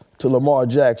disservice to Lamar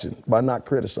Jackson by not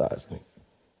criticizing him.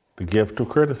 The gift of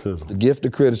criticism. The gift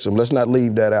of criticism. Let's not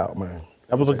leave that out, man.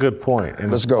 That was a good point.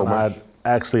 And let's go, man. I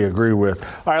actually agree with.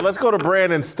 All right, let's go to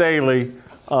Brandon Staley,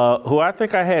 who I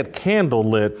think I had candle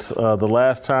lit the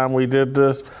last time we did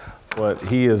this, but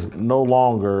he is no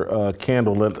longer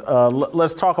candle lit.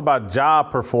 Let's talk about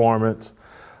job performance.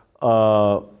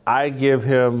 I give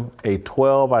him a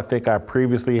 12. I think I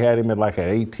previously had him at like an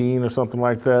 18 or something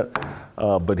like that.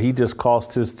 But he just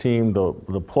cost his team the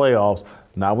playoffs,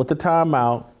 not with the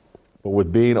timeout, but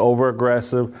with being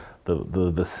over-aggressive,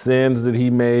 the sins that he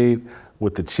made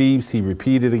with the Chiefs, he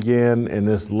repeated again in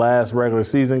this last regular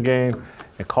season game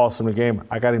and cost him the game.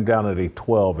 I got him down at a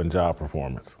 12 in job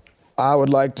performance. I would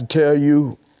like to tell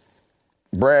you,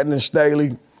 Brandon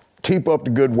Staley, keep up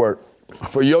the good work.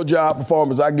 For your job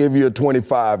performance, I give you a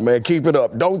 25, man. Keep it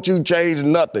up. Don't you change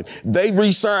nothing. They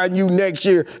re-sign you next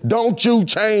year. Don't you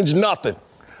change nothing.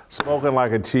 Spoken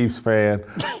like a Chiefs fan.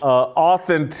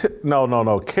 Character.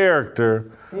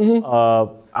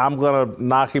 Mm-hmm. I'm going to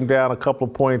knock him down a couple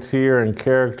of points here in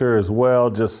character as well.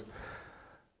 Just,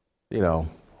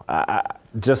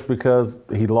 just because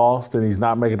he lost and he's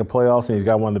not making the playoffs and he's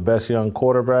got one of the best young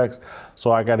quarterbacks.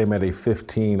 So I got him at a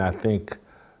 15, I think.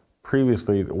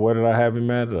 Previously, where did I have him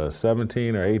at?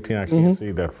 17 or 18? I can't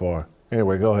see that far.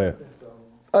 Anyway, go ahead.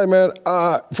 Hey, man,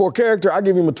 for character, I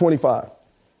give him a 25.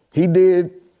 He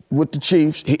did with the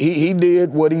Chiefs. He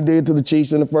did what he did to the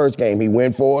Chiefs in the first game. He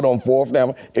went forward on fourth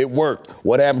down. It worked.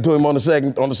 What happened to him on the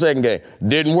second game?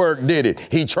 Didn't work, did it?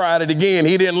 He tried it again.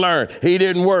 He didn't learn. He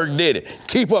didn't work, did it?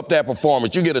 Keep up that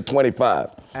performance. You get a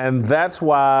 25. And that's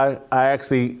why I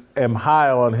actually am high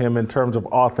on him in terms of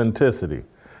authenticity.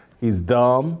 He's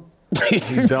dumb.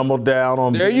 He doubled down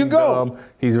on there being you go. dumb.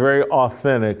 He's very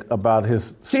authentic about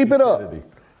his Keep it up.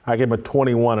 I give him a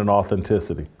 21 in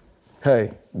authenticity.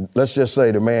 Hey, let's just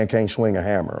say the man can't swing a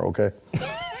hammer, okay?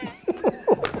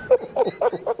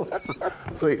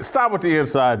 See, stop with the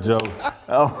inside jokes.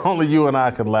 Only you and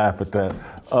I can laugh at that.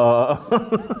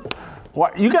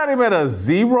 What, you got him at a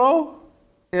 0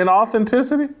 in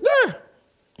authenticity? Yeah.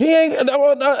 He ain't. He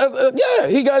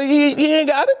ain't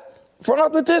got it. For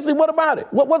authenticity, what about it?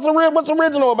 What's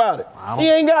original about it? He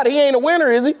ain't got it. He ain't a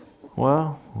winner, is he?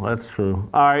 Well, that's true.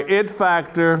 All right, it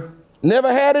factor.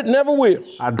 Never had it, never will.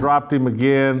 I dropped him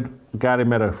again, got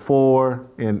him at a 4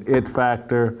 in it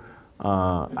factor.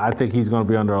 I think he's going to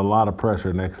be under a lot of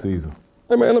pressure next season.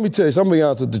 Hey, man, let me tell you, I'm going to be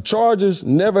honest with you. The Chargers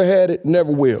never had it,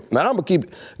 never will. Now, I'm going to keep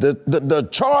it. The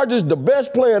Chargers, the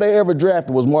best player they ever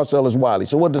drafted was Marcellus Wiley.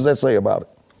 So what does that say about it?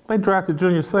 They drafted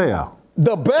Junior Seau.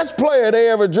 The best player they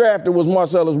ever drafted was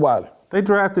Marcellus Wiley. They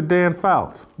drafted Dan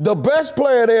Fouts. The best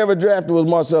player they ever drafted was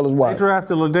Marcellus Wiley. They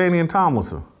drafted LaDainian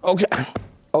Tomlinson.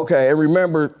 Okay, and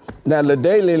remember, now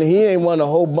LaDainian, he ain't won a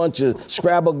whole bunch of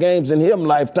Scrabble games in his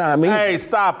lifetime either. Hey,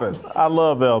 stop it. I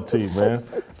love LT, man.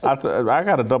 I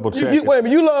got to double check. Wait a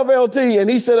minute, you love LT, and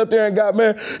he sat up there and got,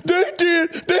 man, they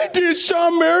did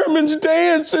Sean Merriman's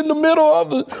dance in the middle of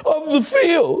the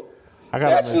field.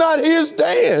 That's not his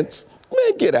dance.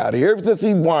 Man, get out of here. Ever since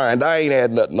he whined, I ain't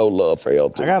had no love for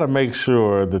LT. I got to make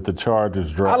sure that the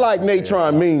Chargers draft. I like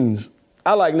Natron Means.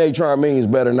 I like Natron Means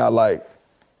better than I like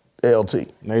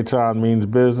LT. Natron Means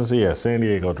business? Yeah, San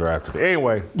Diego drafted.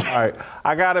 Anyway, all right.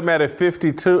 I got him at a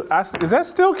 52. Is that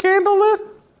still candlelit?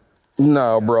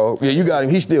 No, bro. Yeah, you got him.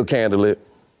 He's still candlelit.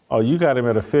 Oh, you got him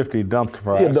at a 50 dumpster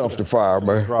fire. Yeah, dumpster fire,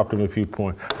 man. Dropped him a few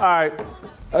points. All right.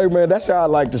 Hey, man, that's how I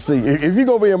like to see. If you're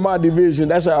going to be in my division,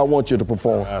 that's how I want you to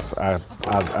perform.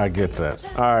 I get that.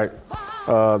 All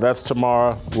right. That's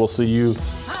tomorrow. We'll see you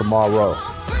tomorrow.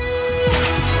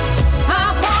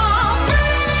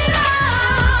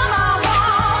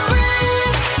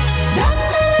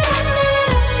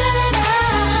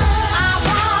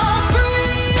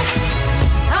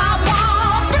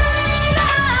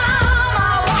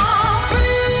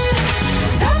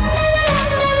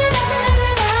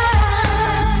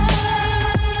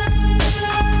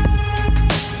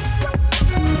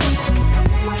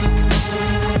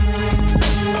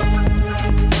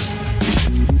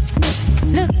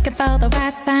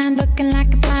 mind, looking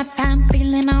like a fly time,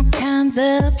 feeling all kinds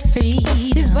of freedom.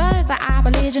 These words are our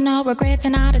religion, all regrets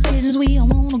and our decisions. We all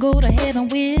wanna go to heaven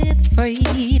with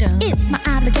freedom. It's my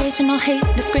obligation, no hate,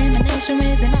 discrimination,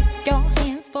 raising up your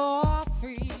hands for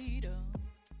freedom.